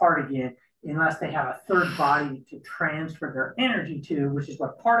break apart again, unless they have a third body to transfer their energy to, which is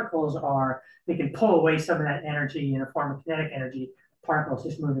what particles are. They can pull away some of that energy in the form of kinetic energy, particles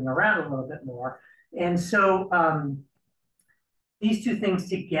just moving around a little bit more. And so these two things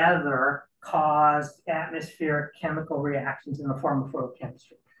together cause atmospheric chemical reactions in the form of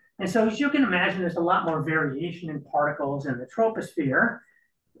photochemistry. And so as you can imagine, there's a lot more variation in particles in the troposphere,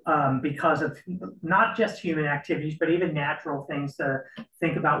 because of not just human activities, but even natural things to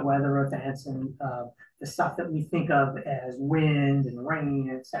think about weather events and the stuff that we think of as wind and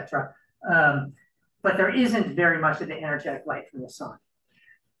rain, etc. But there isn't very much of the energetic light from the sun,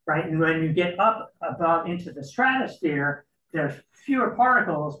 right? And when you get up above into the stratosphere, there's fewer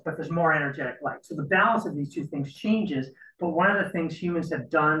particles, but there's more energetic light. So the balance of these two things changes. But one of the things humans have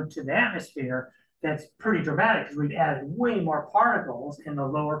done to the atmosphere that's pretty dramatic is we've added way more particles in the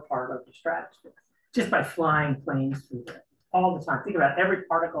lower part of the stratosphere just by flying planes through there all the time. Think about every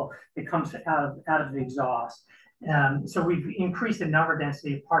particle that comes out of the exhaust. So we've increased the number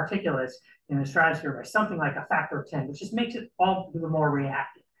density of particulates in the stratosphere by something like a factor of 10, which just makes it all the more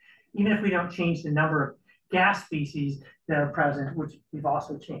reactive. Even if we don't change the number of gas species that are present, which we've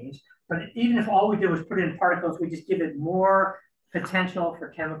also changed, but even if all we do is put in particles, we just give it more potential for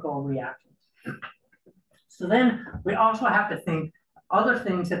chemical reactions. So then we also have to think other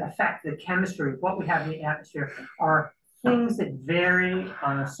things that affect the chemistry of what we have in the atmosphere are things that vary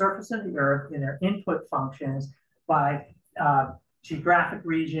on the surface of the Earth in their input functions by geographic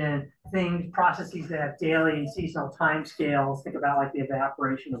region, things, processes that have daily and seasonal timescales. Think about like the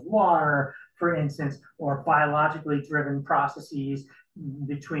evaporation of water, for instance, or biologically driven processes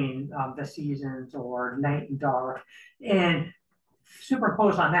between the seasons or night and dark. And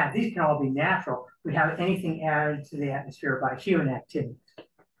superimposed on that, these can all be natural. We have anything added to the atmosphere by human activities.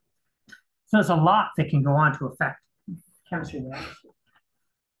 So there's a lot that can go on to affect chemistry in the atmosphere.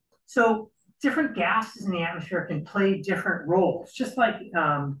 So different gases in the atmosphere can play different roles, just like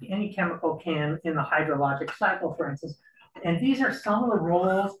any chemical can in the hydrologic cycle, for instance. And these are some of the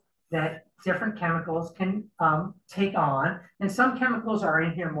roles that different chemicals can take on. And some chemicals are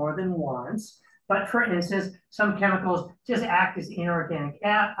in here more than once. But for instance, some chemicals just act as inorganic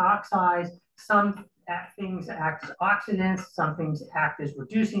oxides. Some things act as oxidants. Some things act as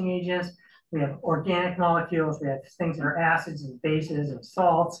reducing agents. We have organic molecules. We have things that are acids and bases and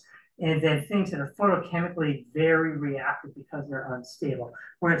salts. And then things that are photochemically very reactive because they're unstable.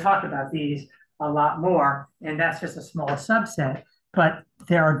 We're going to talk about these a lot more. And that's just a small subset. but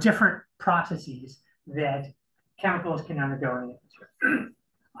there are different processes that chemicals can undergo in the atmosphere.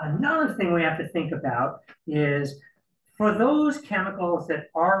 Another thing we have to think about is for those chemicals that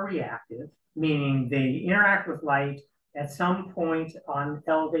are reactive, meaning they interact with light at some point on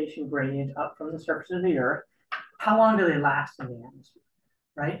elevation gradient up from the surface of the Earth, how long do they last in the atmosphere,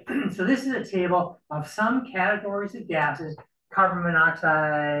 right? So this is a table of some categories of gases: carbon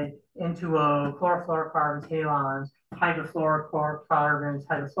monoxide, N2O, chlorofluorocarbons, halons,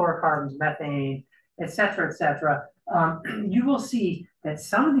 hydrofluorocarbons, methane, et cetera, you will see that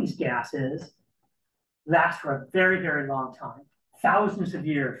some of these gases last for a very, very long time, thousands of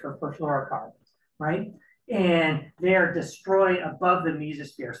years for fluorocarbons, right? And they are destroyed above the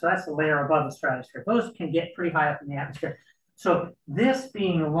mesosphere. So that's the layer above the stratosphere. Those can get pretty high up in the atmosphere. So this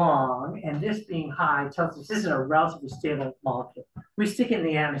being long and this being high tells us this is a relatively stable molecule. We stick it in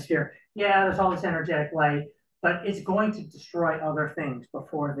the atmosphere. Yeah, there's all this energetic light, but it's going to destroy other things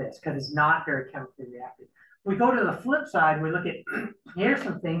before this because it's not very chemically reactive. We go to the flip side, we look at, here's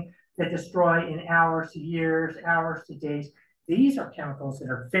something that destroy in hours to years, hours to days. These are chemicals that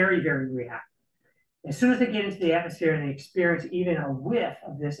are very, very reactive. As soon as they get into the atmosphere and they experience even a whiff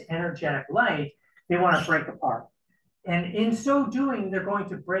of this energetic light, they want to break apart. And in so doing, they're going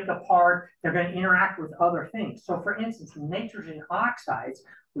to break apart, they're going to interact with other things. So for instance, nitrogen oxides,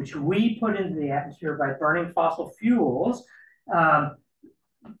 which we put into the atmosphere by burning fossil fuels,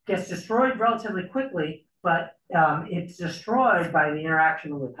 gets destroyed relatively quickly, but it's destroyed by the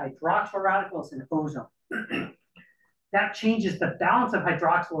interaction with hydroxyl radicals and ozone. That changes the balance of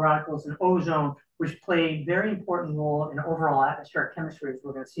hydroxyl radicals and ozone, which play a very important role in overall atmospheric chemistry, as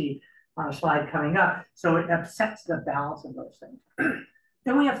we're going to see on a slide coming up. So it upsets the balance of those things.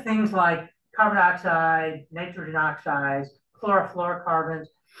 Then we have things like carbon dioxide, nitrogen oxides, chlorofluorocarbons.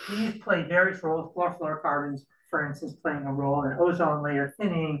 These play various roles. Chlorofluorocarbons, for instance, playing a role in ozone layer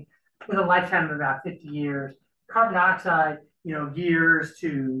thinning with a lifetime of about 50 years. Carbon dioxide, years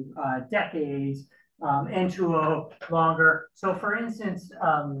to decades. N2O longer. So for instance,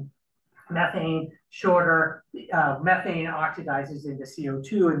 methane shorter. Methane oxidizes into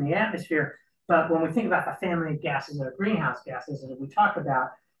CO2 in the atmosphere. But when we think about the family of gases that are greenhouse gases that we talk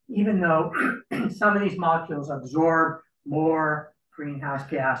about, even though some of these molecules absorb more greenhouse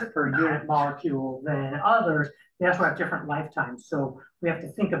gas per unit molecule than others, they also have different lifetimes. So we have to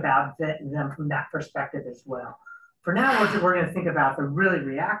think about them from that perspective as well. For now, we're going to think about the really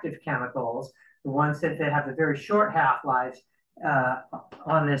reactive chemicals, the ones that have a very short half-lives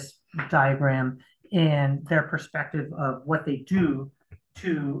on this diagram, and their perspective of what they do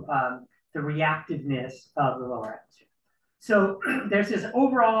to the reactiveness of the lower atmosphere. So there's this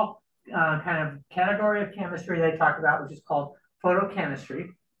overall kind of category of chemistry they talk about, which is called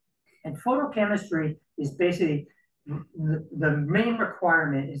photochemistry. And photochemistry is basically the main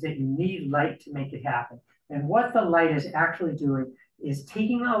requirement is that you need light to make it happen. And what the light is actually doing is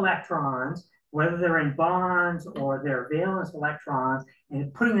taking electrons, whether they're in bonds or they're valence electrons,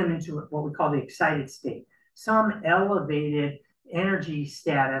 and putting them into what we call the excited state, some elevated energy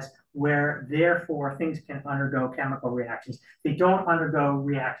status where therefore things can undergo chemical reactions. They don't undergo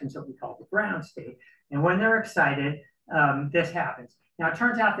reactions that we call the ground state. And when they're excited, this happens. Now, it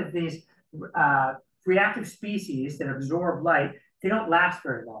turns out that these reactive species that absorb light, they don't last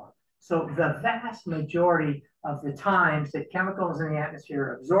very long. So the vast majority of the times that chemicals in the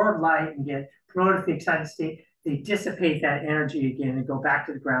atmosphere absorb light and get promoted to the excited state, they dissipate that energy again and go back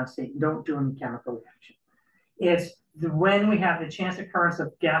to the ground state and don't do any chemical reaction. It's when we have the chance occurrence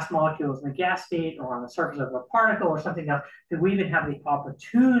of gas molecules in the gas state or on the surface of a particle or something else that we even have the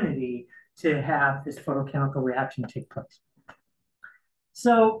opportunity to have this photochemical reaction take place.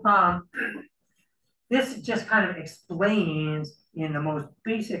 So this just kind of explains in the most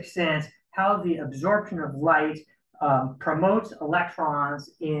basic sense how the absorption of light promotes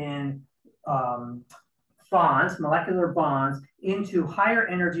electrons in bonds, molecular bonds, into higher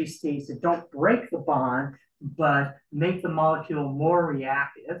energy states that don't break the bond, but make the molecule more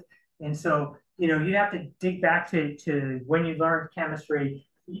reactive. And so, you have to dig back to when you learned chemistry.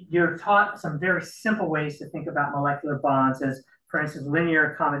 You're taught some very simple ways to think about molecular bonds as, for instance,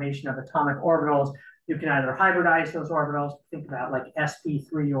 linear combination of atomic orbitals. You can either hybridize those orbitals, think about like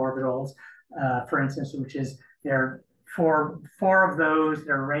sp3 orbitals, for instance, which is there are four of those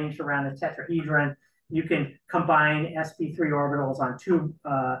that are arranged around a tetrahedron. You can combine sp3 orbitals on two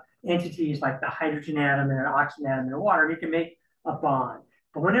entities like the hydrogen atom and an oxygen atom in water, and you can make a bond.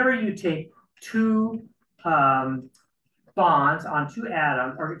 But whenever you take two bonds on two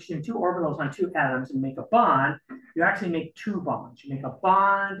atoms, or excuse me, two orbitals on two atoms and make a bond, you actually make two bonds. You make a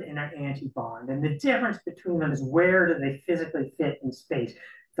bond and an antibond. And the difference between them is where do they physically fit in space.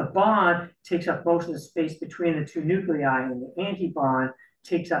 The bond takes up most of the space between the two nuclei, and the antibond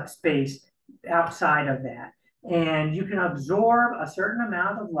takes up space outside of that. And you can absorb a certain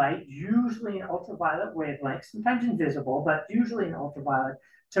amount of light, usually in ultraviolet wavelengths, sometimes invisible, but usually in ultraviolet,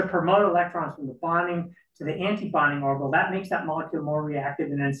 to promote electrons from the bonding to the antibonding orbital. That makes that molecule more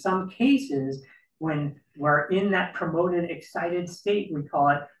reactive. And in some cases, when we're in that promoted excited state, we call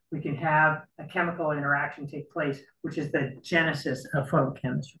it, we can have a chemical interaction take place, which is the genesis of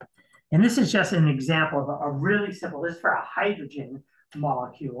photochemistry. And this is just an example of a really simple, this is for a hydrogen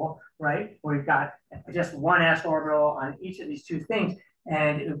molecule, right? We've got just one s orbital on each of these two things.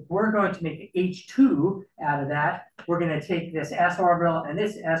 And if we're going to make H2 out of that, we're going to take this s orbital and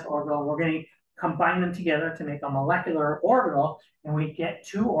this s orbital, we're going to combine them together to make a molecular orbital, and we get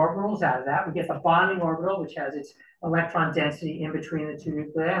two orbitals out of that. We get the bonding orbital, which has its electron density in between the two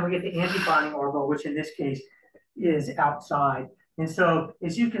nuclei, and we get the antibonding orbital, which in this case is outside. And so,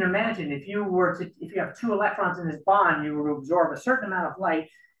 as you can imagine, if you have two electrons in this bond, you will absorb a certain amount of light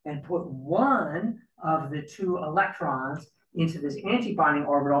and put one of the two electrons into this antibonding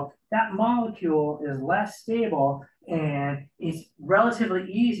orbital. That molecule is less stable, and it's relatively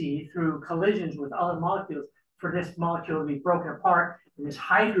easy through collisions with other molecules for this molecule to be broken apart and this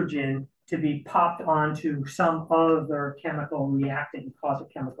hydrogen to be popped onto some other chemical reactant and cause a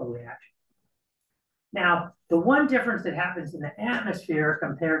chemical reaction. Now, the one difference that happens in the atmosphere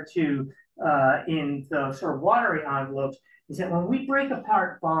compared to in the sort of watery envelopes is that when we break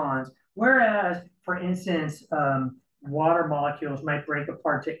apart bonds, whereas, for instance, water molecules might break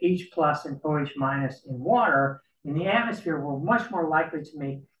apart to H plus and OH minus in water, in the atmosphere, we're much more likely to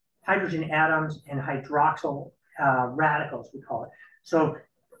make hydrogen atoms and hydroxyl radicals, we call it. So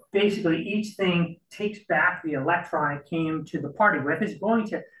basically, each thing takes back the electron it came to the party with. It's going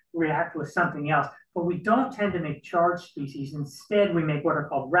to react with something else, but we don't tend to make charged species. Instead, we make what are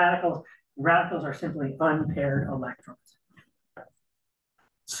called radicals. Radicals are simply unpaired electrons.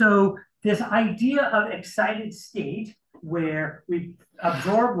 So this idea of excited state, where we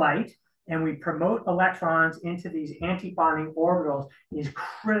absorb light and we promote electrons into these antibonding orbitals, is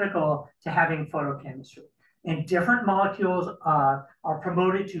critical to having photochemistry. And different molecules are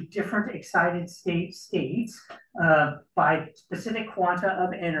promoted to different excited states by specific quanta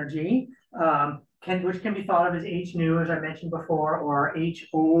of energy, which can be thought of as h nu, as I mentioned before, or h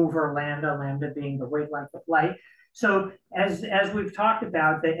over lambda, lambda being the wavelength of light. So as we've talked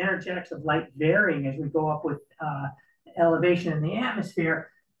about, the energetics of light varying as we go up with elevation in the atmosphere,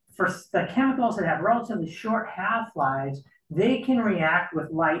 for the chemicals that have relatively short half-lives, they can react with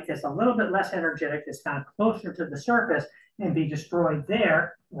light that's a little bit less energetic, that's found closer to the surface, and be destroyed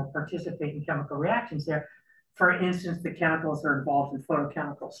there, or participate in chemical reactions there. For instance, the chemicals that are involved in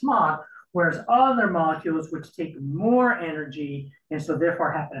photochemical smog, whereas other molecules which take more energy and so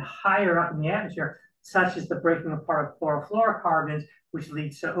therefore happen higher up in the atmosphere, such as the breaking apart of chlorofluorocarbons, which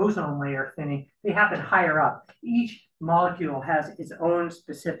leads to ozone layer thinning, they happen higher up. Each molecule has its own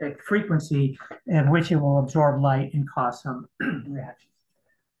specific frequency at which it will absorb light and cause some reactions.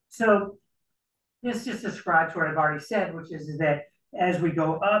 So this just describes what I've already said, which is that as we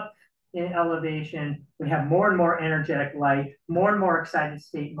go up in elevation, we have more and more energetic light, more and more excited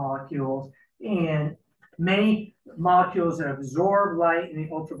state molecules, and many molecules that absorb light in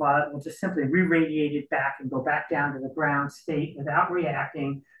the ultraviolet will just simply re-radiate it back and go back down to the ground state without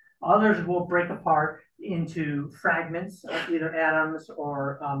reacting. Others will break apart into fragments of either atoms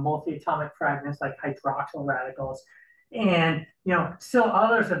or multi-atomic fragments like hydroxyl radicals. And still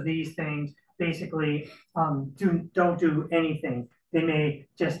others of these things basically don't do anything. They may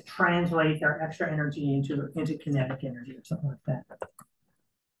just translate their extra energy into kinetic energy or something like that.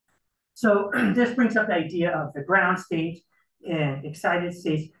 So this brings up the idea of the ground state and excited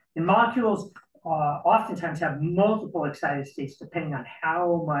states. And molecules oftentimes have multiple excited states depending on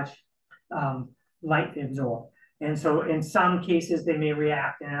how much light they absorb. And so in some cases they may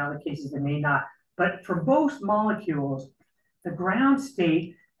react, and in other cases they may not. But for most molecules, the ground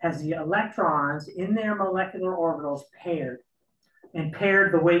state has the electrons in their molecular orbitals paired. And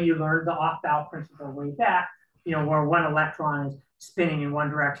paired the way you learned the off-bow principle way back, where one electron is spinning in one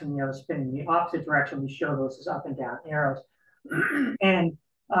direction, the other spinning in the opposite direction. We show those as up and down arrows. And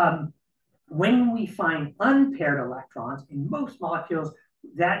when we find unpaired electrons in most molecules,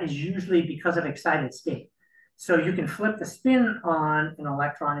 that is usually because of excited state. So you can flip the spin on an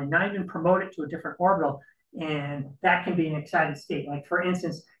electron and not even promote it to a different orbital. And that can be an excited state. Like for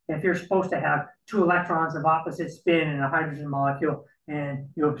instance, if you're supposed to have two electrons of opposite spin in a hydrogen molecule, and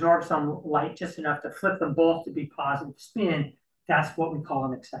you absorb some light just enough to flip them both to be positive spin, that's what we call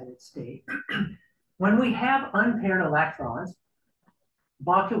an excited state. When we have unpaired electrons,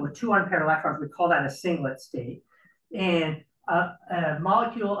 molecule with two unpaired electrons, we call that a singlet state. And a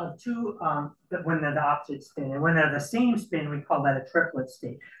molecule of two, when they're the opposite spin, and when they're the same spin, we call that a triplet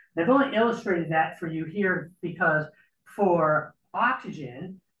state. And I've only illustrated that for you here because for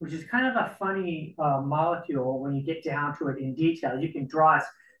oxygen, which is kind of a funny molecule when you get down to it in detail, you can draw its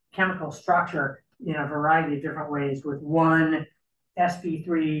chemical structure in a variety of different ways with one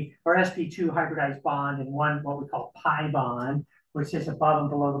sp3 or sp2 hybridized bond and one what we call pi bond, which is above and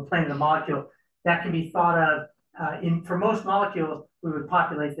below the plane of the molecule. That can be thought of for most molecules, we would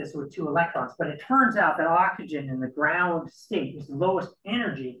populate this with two electrons, but it turns out that oxygen in the ground state, is the lowest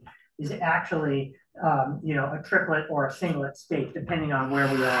energy, is actually a triplet or a singlet state, depending on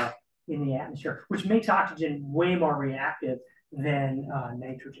where we are in the atmosphere, which makes oxygen way more reactive than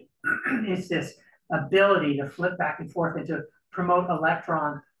nitrogen. It's this ability to flip back and forth and to promote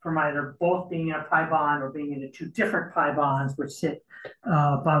electrons from either both being in a pi bond or being into two different pi bonds, which sit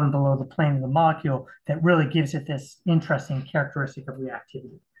above and below the plane of the molecule, that really gives it this interesting characteristic of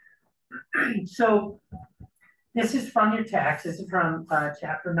reactivity. So this is from your text. This is from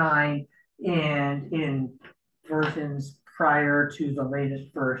chapter 9 and in versions prior to the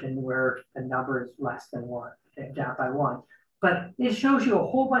latest version where the number is less than 1, down by 1. But it shows you a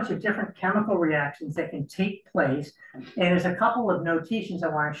whole bunch of different chemical reactions that can take place. And there's a couple of notations I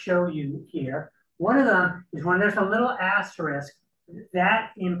want to show you here. One of them is when there's a little asterisk,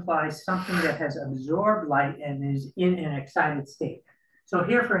 that implies something that has absorbed light and is in an excited state. So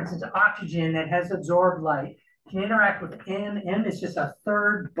here, for instance, oxygen that has absorbed light can interact with M. M is just a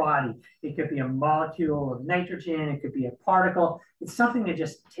third body. It could be a molecule of nitrogen. It could be a particle. It's something that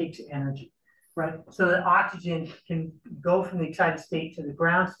just takes energy. Right, so that oxygen can go from the excited state to the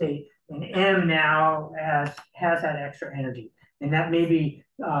ground state, and M now has that extra energy, and that may be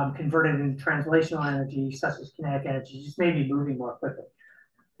converted into translational energy, such as kinetic energy, just maybe moving more quickly.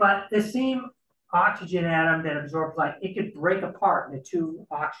 But the same oxygen atom that absorbs light, it could break apart into two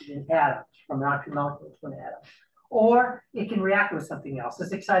oxygen atoms from an oxygen molecule to an atom, or it can react with something else.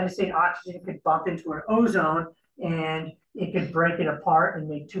 This excited state oxygen could bump into an ozone, and it could break it apart and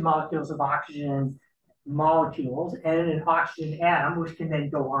make two molecules of oxygen molecules and an oxygen atom, which can then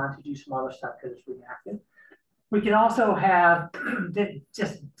go on to do some other stuff because it's reactive. We can also have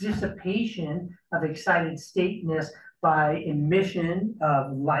just dissipation of excited stateness by emission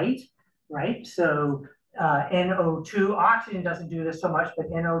of light, right? So NO2, oxygen doesn't do this so much, but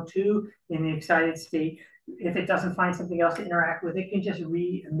NO2 in the excited state, if it doesn't find something else to interact with, it can just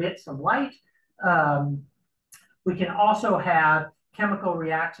re-emit some light. We can also have chemical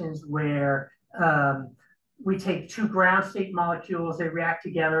reactions where we take two ground state molecules, they react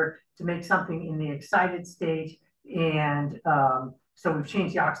together to make something in the excited state. And so we've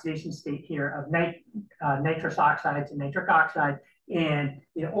changed the oxidation state here of nitrous oxide to nitric oxide. And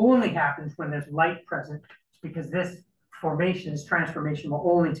it only happens when there's light present, because this transformation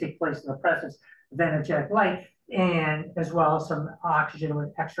will only take place in the presence of energetic light, and as well as some oxygen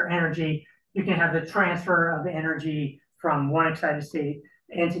with extra energy. You can have the transfer of energy from one excited state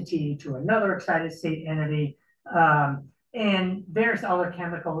entity to another excited state entity. And there's other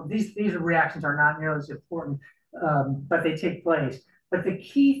chemical, these reactions are not nearly as important, but they take place. But the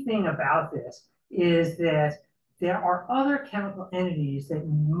key thing about this is that there are other chemical entities that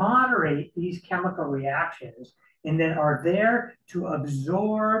moderate these chemical reactions and that are there to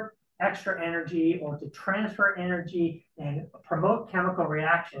absorb extra energy or to transfer energy and promote chemical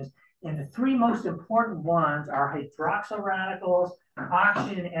reactions. And the three most important ones are hydroxyl radicals,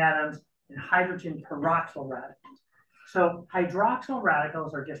 oxygen atoms, and hydrogen peroxyl radicals. So hydroxyl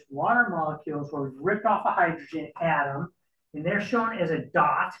radicals are just water molecules where we've ripped off a hydrogen atom, and they're shown as a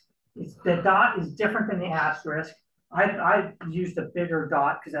dot. The dot is different than the asterisk. I used a bigger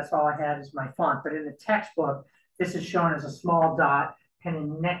dot because that's all I had as my font. But in the textbook, this is shown as a small dot kind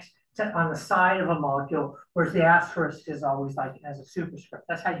of next on the side of a molecule, whereas the asterisk is always like as a superscript.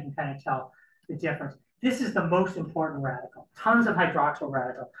 That's how you can kind of tell the difference. This is the most important radical, tons of hydroxyl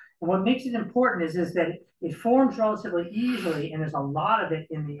radical. And what makes it important is that it forms relatively easily, and there's a lot of it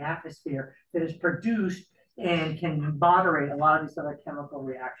in the atmosphere that is produced and can moderate a lot of these other chemical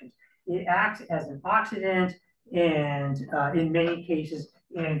reactions. It acts as an oxidant and in many cases,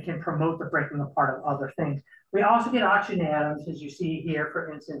 and can promote the breaking apart of other things. We also get oxygen atoms, as you see here,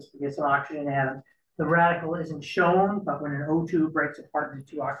 for instance, we get some oxygen atoms. The radical isn't shown, but when an O2 breaks apart into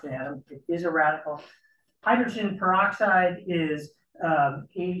two oxygen atoms, it is a radical. Hydrogen peroxide is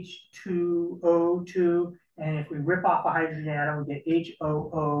H2O2, and if we rip off a hydrogen atom, we get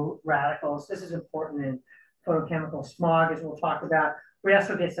HOO radicals. This is important in photochemical smog, as we'll talk about. We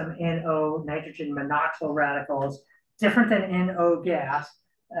also get some NO, nitrogen monoxide radicals, different than NO gas,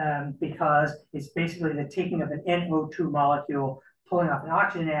 because it's basically the taking of an NO2 molecule, pulling off an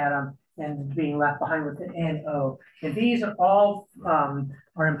oxygen atom, and being left behind with an NO. And these are all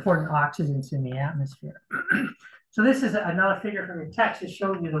are important oxygens in the atmosphere. So this is another figure from your text that's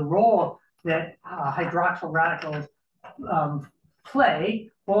showing you the role that hydroxyl radicals play,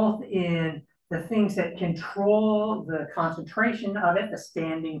 both in the things that control the concentration of it, the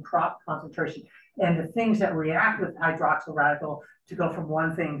standing crop concentration, and the things that react with hydroxyl radical to go from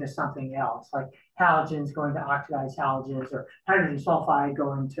one thing to something else, like halogens going to oxidize halogens, or hydrogen sulfide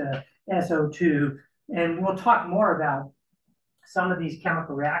going to SO2. And we'll talk more about some of these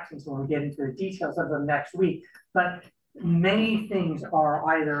chemical reactions when we get into the details of them next week. But many things are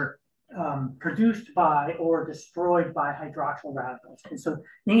either produced by or destroyed by hydroxyl radicals. And so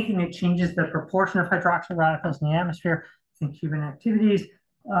anything that changes the proportion of hydroxyl radicals in the atmosphere, in Cuban activities,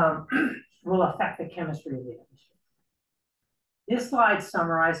 will affect the chemistry of the atmosphere. This slide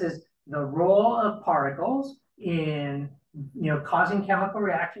summarizes the role of particles in causing chemical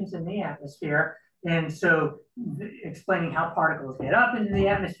reactions in the atmosphere. And so explaining how particles get up into the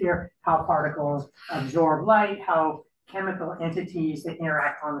atmosphere, how particles absorb light, how chemical entities that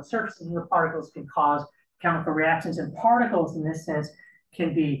interact on the surface of the particles can cause chemical reactions. And particles, in this sense,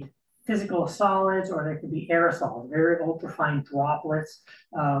 can be physical solids, or they can be aerosols. Very ultrafine droplets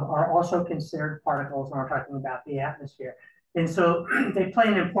are also considered particles when we're talking about the atmosphere. And so they play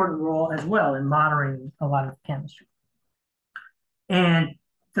an important role as well in moderating a lot of chemistry. And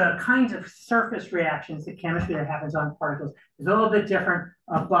the kinds of surface reactions, the chemistry that happens on particles, is a little bit different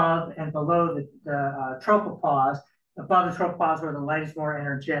above and below the tropopause. Above the tropopause, where the light is more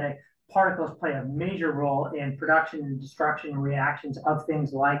energetic, particles play a major role in production and destruction and reactions of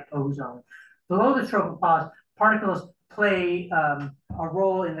things like ozone. Below the tropopause, particles play a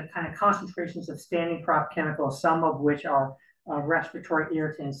role in the kind of concentrations of standing crop chemicals, some of which are respiratory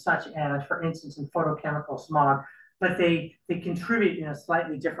irritants, such as, for instance, in photochemical smog, but they contribute in a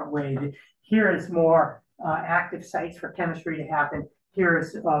slightly different way. Here it's more active sites for chemistry to happen. Here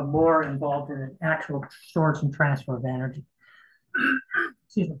it's more involved in an actual storage and transfer of energy.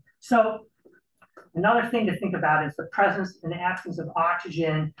 Excuse me. So another thing to think about is the presence and absence of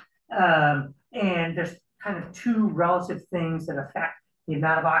oxygen. And there's kind of two relative things that affect the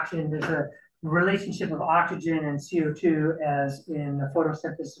amount of oxygen. There's a relationship of oxygen and CO2 as in the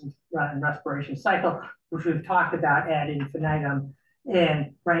photosynthesis and respiration cycle, which we've talked about ad infinitum.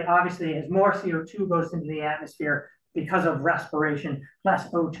 And obviously, as more CO2 goes into the atmosphere, because of respiration, less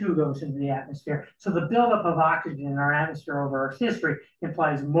O2 goes into the atmosphere. So the buildup of oxygen in our atmosphere over Earth's history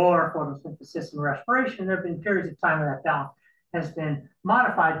implies more photosynthesis and respiration. There have been periods of time where that balance has been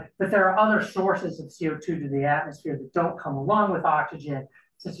modified, but there are other sources of CO2 to the atmosphere that don't come along with oxygen,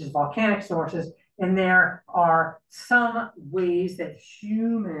 such as volcanic sources. And there are some ways that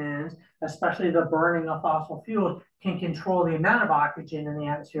humans, especially the burning of fossil fuels, can control the amount of oxygen in the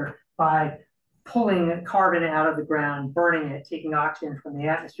atmosphere by pulling carbon out of the ground, burning it, taking oxygen from the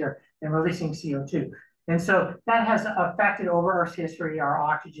atmosphere, and releasing CO2. And so that has affected over Earth's history. Our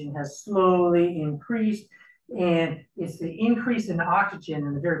oxygen has slowly increased, and it's the increase in oxygen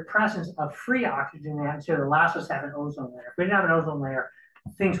and the very presence of free oxygen in the atmosphere that allows us to have an ozone layer. If we didn't have an ozone layer,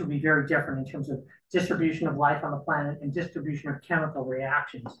 things would be very different in terms of distribution of life on the planet and distribution of chemical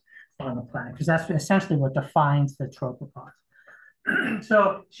reactions on the planet, because that's essentially what defines the tropopause.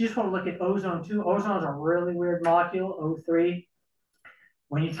 So it's useful to look at ozone too. Ozone is a really weird molecule, O3.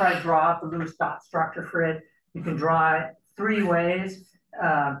 When you try to draw out the Lewis dot structure for it, you can draw it three ways.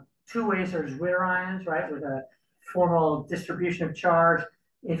 Two ways are Zwir ions, with a formal distribution of charge.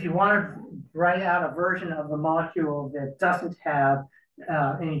 If you want to write out a version of the molecule that doesn't have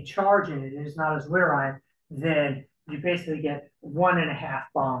any charge in it, it is not a Zwir ion, then you basically get 1.5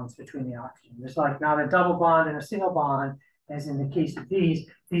 bonds between the oxygen. There's not a double bond and a single bond, as in the case of these.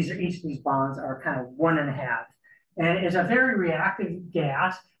 Each of these bonds are kind of 1.5. And it's a very reactive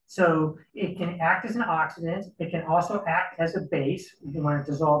gas, so it can act as an oxidant. It can also act as a base. When it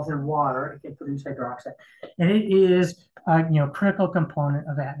dissolves in water, it can produce hydroxide. And it is a critical component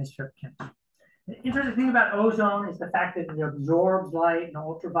of atmospheric chemistry. The interesting thing about ozone is the fact that it absorbs light in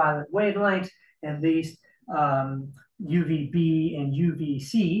ultraviolet wavelengths, at least UVB and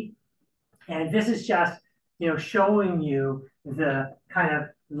UVC. And this is just showing you the kind of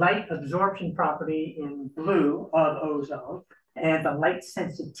light absorption property in blue of ozone and the light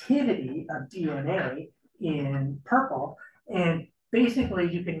sensitivity of DNA in purple. And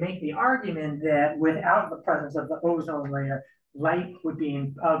basically, you can make the argument that without the presence of the ozone layer, light would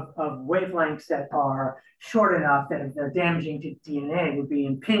be of wavelengths that are short enough that if they're damaging to DNA would be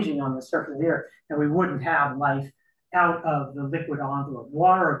impinging on the surface of the Earth, and we wouldn't have life out of the liquid envelope.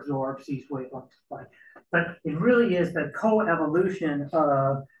 Water absorbs these wavelengths of light. But it really is the co-evolution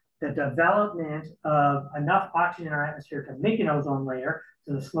of the development of enough oxygen in our atmosphere to make an ozone layer,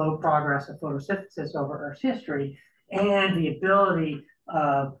 so the slow progress of photosynthesis over Earth's history, and the ability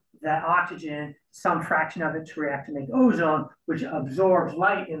of that oxygen, some fraction of it, to react to make ozone, which absorbs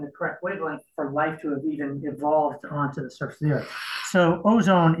light in the correct wavelength for life to have even evolved onto the surface of the Earth. So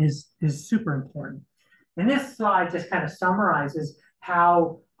ozone is super important. And this slide just kind of summarizes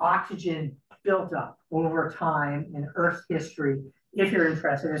how oxygen built up over time in Earth's history. If you're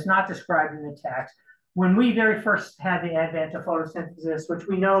interested, it's not described in the text. When we very first had the advent of photosynthesis, which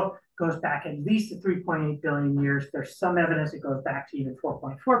we know goes back at least to 3.8 billion years, there's some evidence it goes back to even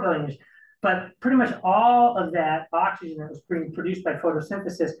 4.4 billion years, but pretty much all of that oxygen that was being produced by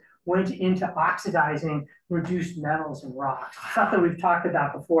photosynthesis went into oxidizing reduced metals and rocks, stuff that we've talked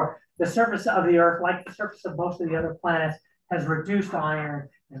about before. The surface of the Earth, like the surface of most of the other planets, has reduced iron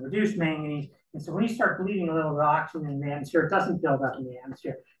and reduced manganese. And so when you start bleeding a little bit of oxygen in the atmosphere, it doesn't build up in the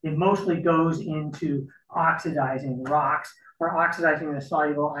atmosphere. It mostly goes into oxidizing rocks or oxidizing the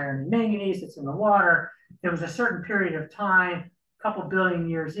soluble iron and manganese that's in the water. There was a certain period of time, a couple billion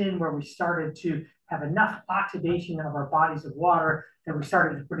years in, where we started to have enough oxidation of our bodies of water that we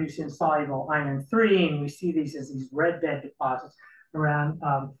started to produce insoluble iron-3, and we see these as these red bed deposits around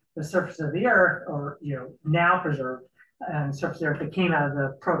the surface of the Earth, or now preserved on the surface of the Earth that came out of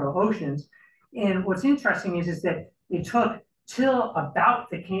the proto-oceans. And what's interesting is that it took till about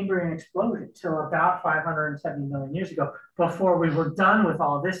the Cambrian explosion, till about 570 million years ago, before we were done with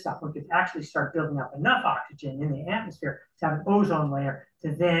all of this stuff. We could actually start building up enough oxygen in the atmosphere to have an ozone layer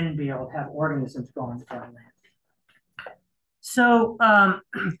to then be able to have organisms going down land. So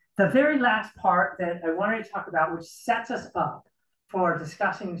the very last part that I wanted to talk about, which sets us up for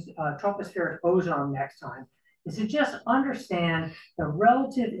discussing tropospheric ozone next time, is to just understand the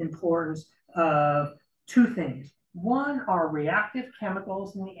relative importance of two things. One are reactive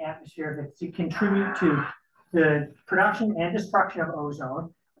chemicals in the atmosphere that contribute to the production and destruction of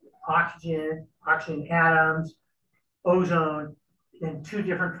ozone, oxygen atoms, ozone in two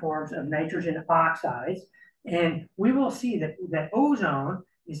different forms of nitrogen oxides. And we will see that ozone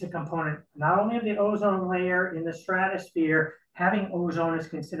is a component not only of the ozone layer in the stratosphere. Having ozone is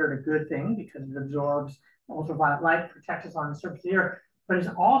considered a good thing because it absorbs ultraviolet light, protects us on the surface of the Earth, but it's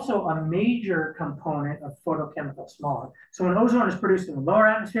also a major component of photochemical smog. So when ozone is produced in the lower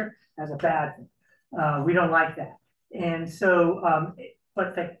atmosphere, that's a bad thing. We don't like that. And so,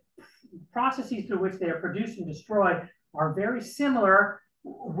 but the processes through which they are produced and destroyed are very similar,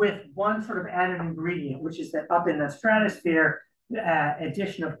 with one sort of added ingredient, which is that up in the stratosphere,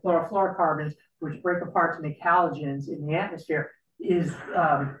 addition of chlorofluorocarbons, which break apart to make halogens in the atmosphere, is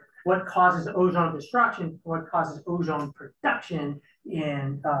what causes ozone destruction. What causes ozone production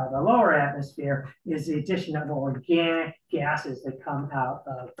in the lower atmosphere is the addition of organic gases that come out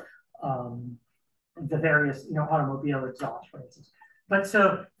of the various, automobile exhaust, for instance. But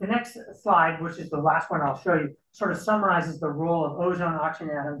so the next slide, which is the last one I'll show you, sort of summarizes the role of ozone,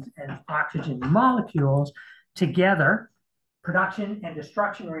 oxygen atoms, and oxygen molecules together, production and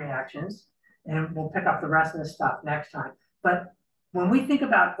destruction reactions, and we'll pick up the rest of the stuff next time. But when we think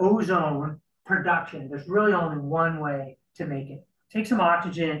about ozone production, there's really only one way to make it. Take some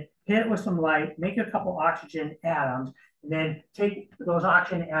oxygen, hit it with some light, make a couple oxygen atoms, and then take those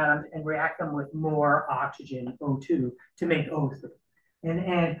oxygen atoms and react them with more oxygen, O2, to make O3.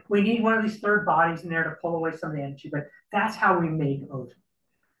 And we need one of these third bodies in there to pull away some of the energy, but that's how we make ozone.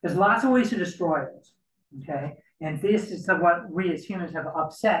 There's lots of ways to destroy ozone, okay? And this is what we as humans have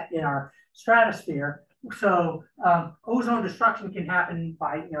upset in our stratosphere. So ozone destruction can happen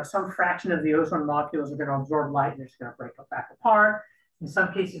by, some fraction of the ozone molecules are going to absorb light and they're just going to break up back apart. In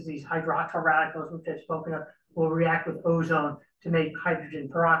some cases, these hydroxyl radicals, which I've spoken of, will react with ozone to make hydrogen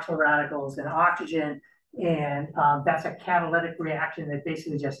peroxyl radicals and oxygen. And that's a catalytic reaction that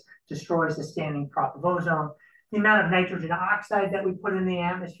basically just destroys the standing prop of ozone. The amount of nitrogen oxide that we put in the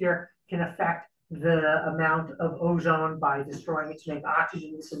atmosphere can affect the amount of ozone by destroying it to make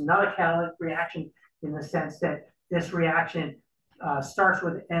oxygen. This is another catalytic reaction in the sense that this reaction starts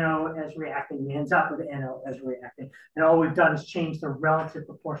with NO as reacting and ends up with NO as reacting. And all we've done is change the relative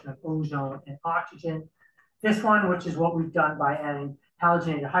proportion of ozone and oxygen. This one, which is what we've done by adding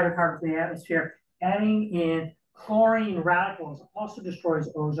halogenated hydrocarbons to the atmosphere, adding in chlorine radicals also destroys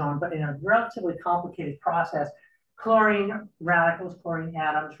ozone, but in a relatively complicated process. Chlorine radicals, chlorine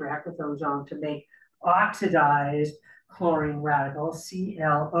atoms react with ozone to make oxidized chlorine radicals,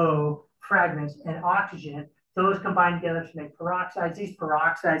 ClO fragments, and oxygen. Those combine together to make peroxides. These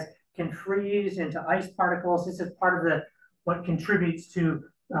peroxides can freeze into ice particles. This is part of what contributes to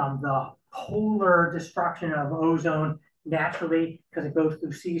the polar destruction of ozone naturally, because it goes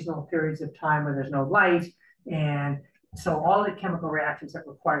through seasonal periods of time where there's no light. And so all the chemical reactions that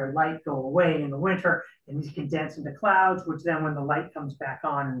require light go away in the winter, and these condense into clouds, which then when the light comes back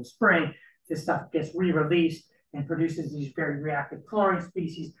on in the spring, this stuff gets re-released and produces these very reactive chlorine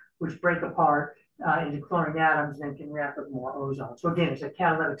species, which break apart into chlorine atoms and then can react with more ozone. So again, it's a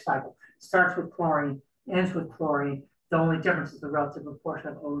catalytic cycle. It starts with chlorine, ends with chlorine. The only difference is the relative proportion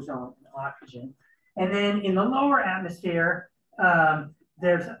of ozone and oxygen. And then in the lower atmosphere,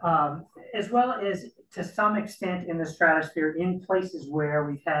 there's, as well as to some extent in the stratosphere, in places where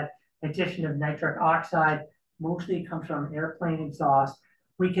we've had addition of nitric oxide, mostly it comes from airplane exhaust,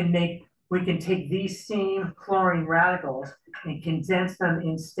 we can take these same chlorine radicals and condense them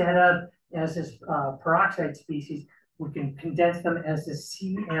instead of as this peroxide species, we can condense them as the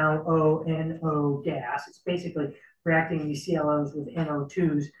ClONO gas. It's basically reacting these ClOs with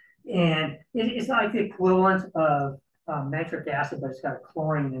NO2s. And it's like the equivalent of nitric acid, but it's got a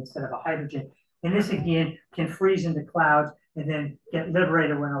chlorine instead of a hydrogen. And this again can freeze into clouds and then get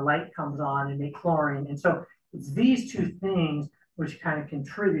liberated when the light comes on and make chlorine. And so it's these two things which kind of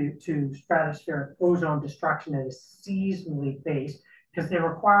contribute to stratospheric ozone destruction that is seasonally based, because they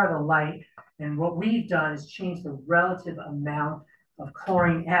require the light. And what we've done is change the relative amount of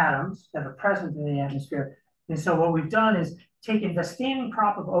chlorine atoms that are present in the atmosphere. And so what we've done is taken the standing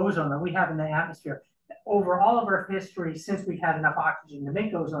crop of ozone that we have in the atmosphere. Over all of our history, since we've had enough oxygen to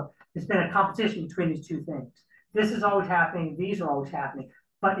make ozone, it's been a competition between these two things. This is always happening, these are always happening.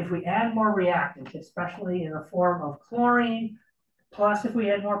 But if we add more reactants, especially in the form of chlorine, plus if we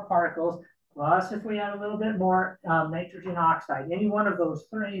add more particles, plus if we add a little bit more nitrogen oxide, any one of those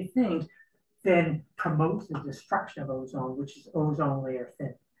three things then promotes the destruction of ozone, which is ozone layer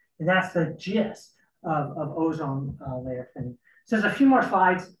thinning. And that's the gist of ozone layer thinning. So there's a few more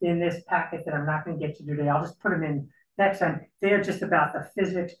slides in this packet that I'm not going to get to today. I'll just put them in next time. They're just about the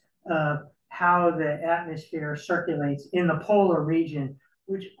physics of how the atmosphere circulates in the polar region,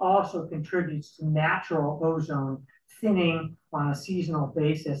 which also contributes to natural ozone thinning on a seasonal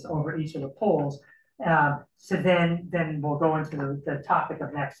basis over each of the poles. So then we'll go into the topic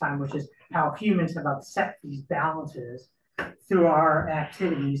of next time, which is how humans have upset these balances through our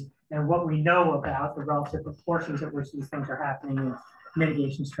activities and what we know about the relative proportions at which these things are happening in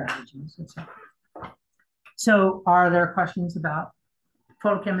mitigation strategies, etc. So are there questions about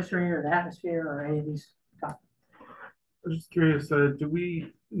photochemistry or the atmosphere or any of these topics? I was just curious, do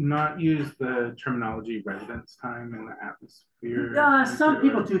we not use the terminology residence time in the atmosphere? Some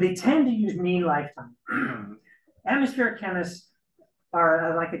people do. They tend to use mean lifetime. Atmospheric chemists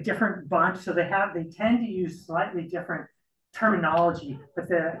are like a different bunch, so they tend to use slightly different terminology, but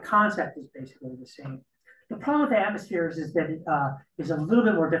the concept is basically the same. The problem with the atmospheres is that it is a little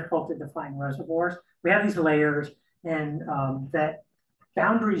bit more difficult to define reservoirs. We have these layers, and that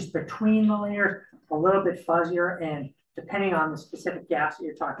boundaries between the layers are a little bit fuzzier, and depending on the specific gas that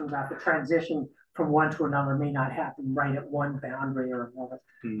you're talking about, the transition from one to another may not happen right at one boundary or another.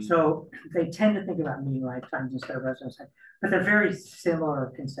 So they tend to think about mean lifetimes instead of residence time, but they're very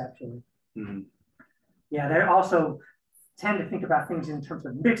similar conceptually. Yeah, they also tend to think about things in terms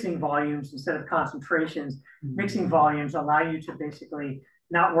of mixing volumes instead of concentrations. Mixing volumes allow you to basically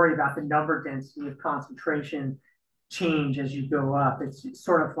not worry about the number density of concentration change as you go up. It's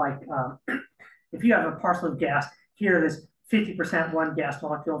sort of like if you have a parcel of gas, here there's 50% one gas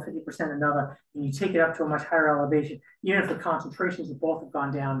molecule, 50% another, and you take it up to a much higher elevation. Even if the concentrations of both have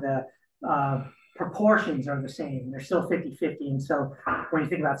gone down, the proportions are the same. They're still 50-50. And so when you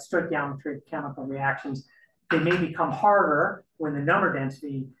think about stoichiometry of chemical reactions, they may become harder when the number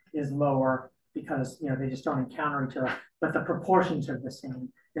density is lower because they just don't encounter each other, but the proportions are the same.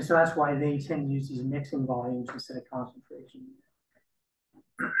 And so that's why they tend to use these mixing volumes instead of concentration.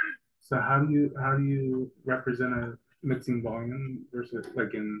 So how do you represent a mixing volume versus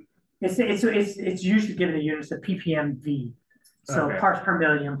like in? It's usually given in units of ppmv, so okay. Parts per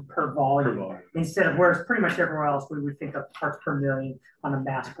million per volume. Instead of whereas pretty much everywhere else we would think of parts per million on a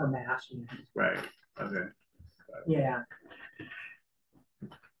mass per mass unit. Right. Okay. Yeah.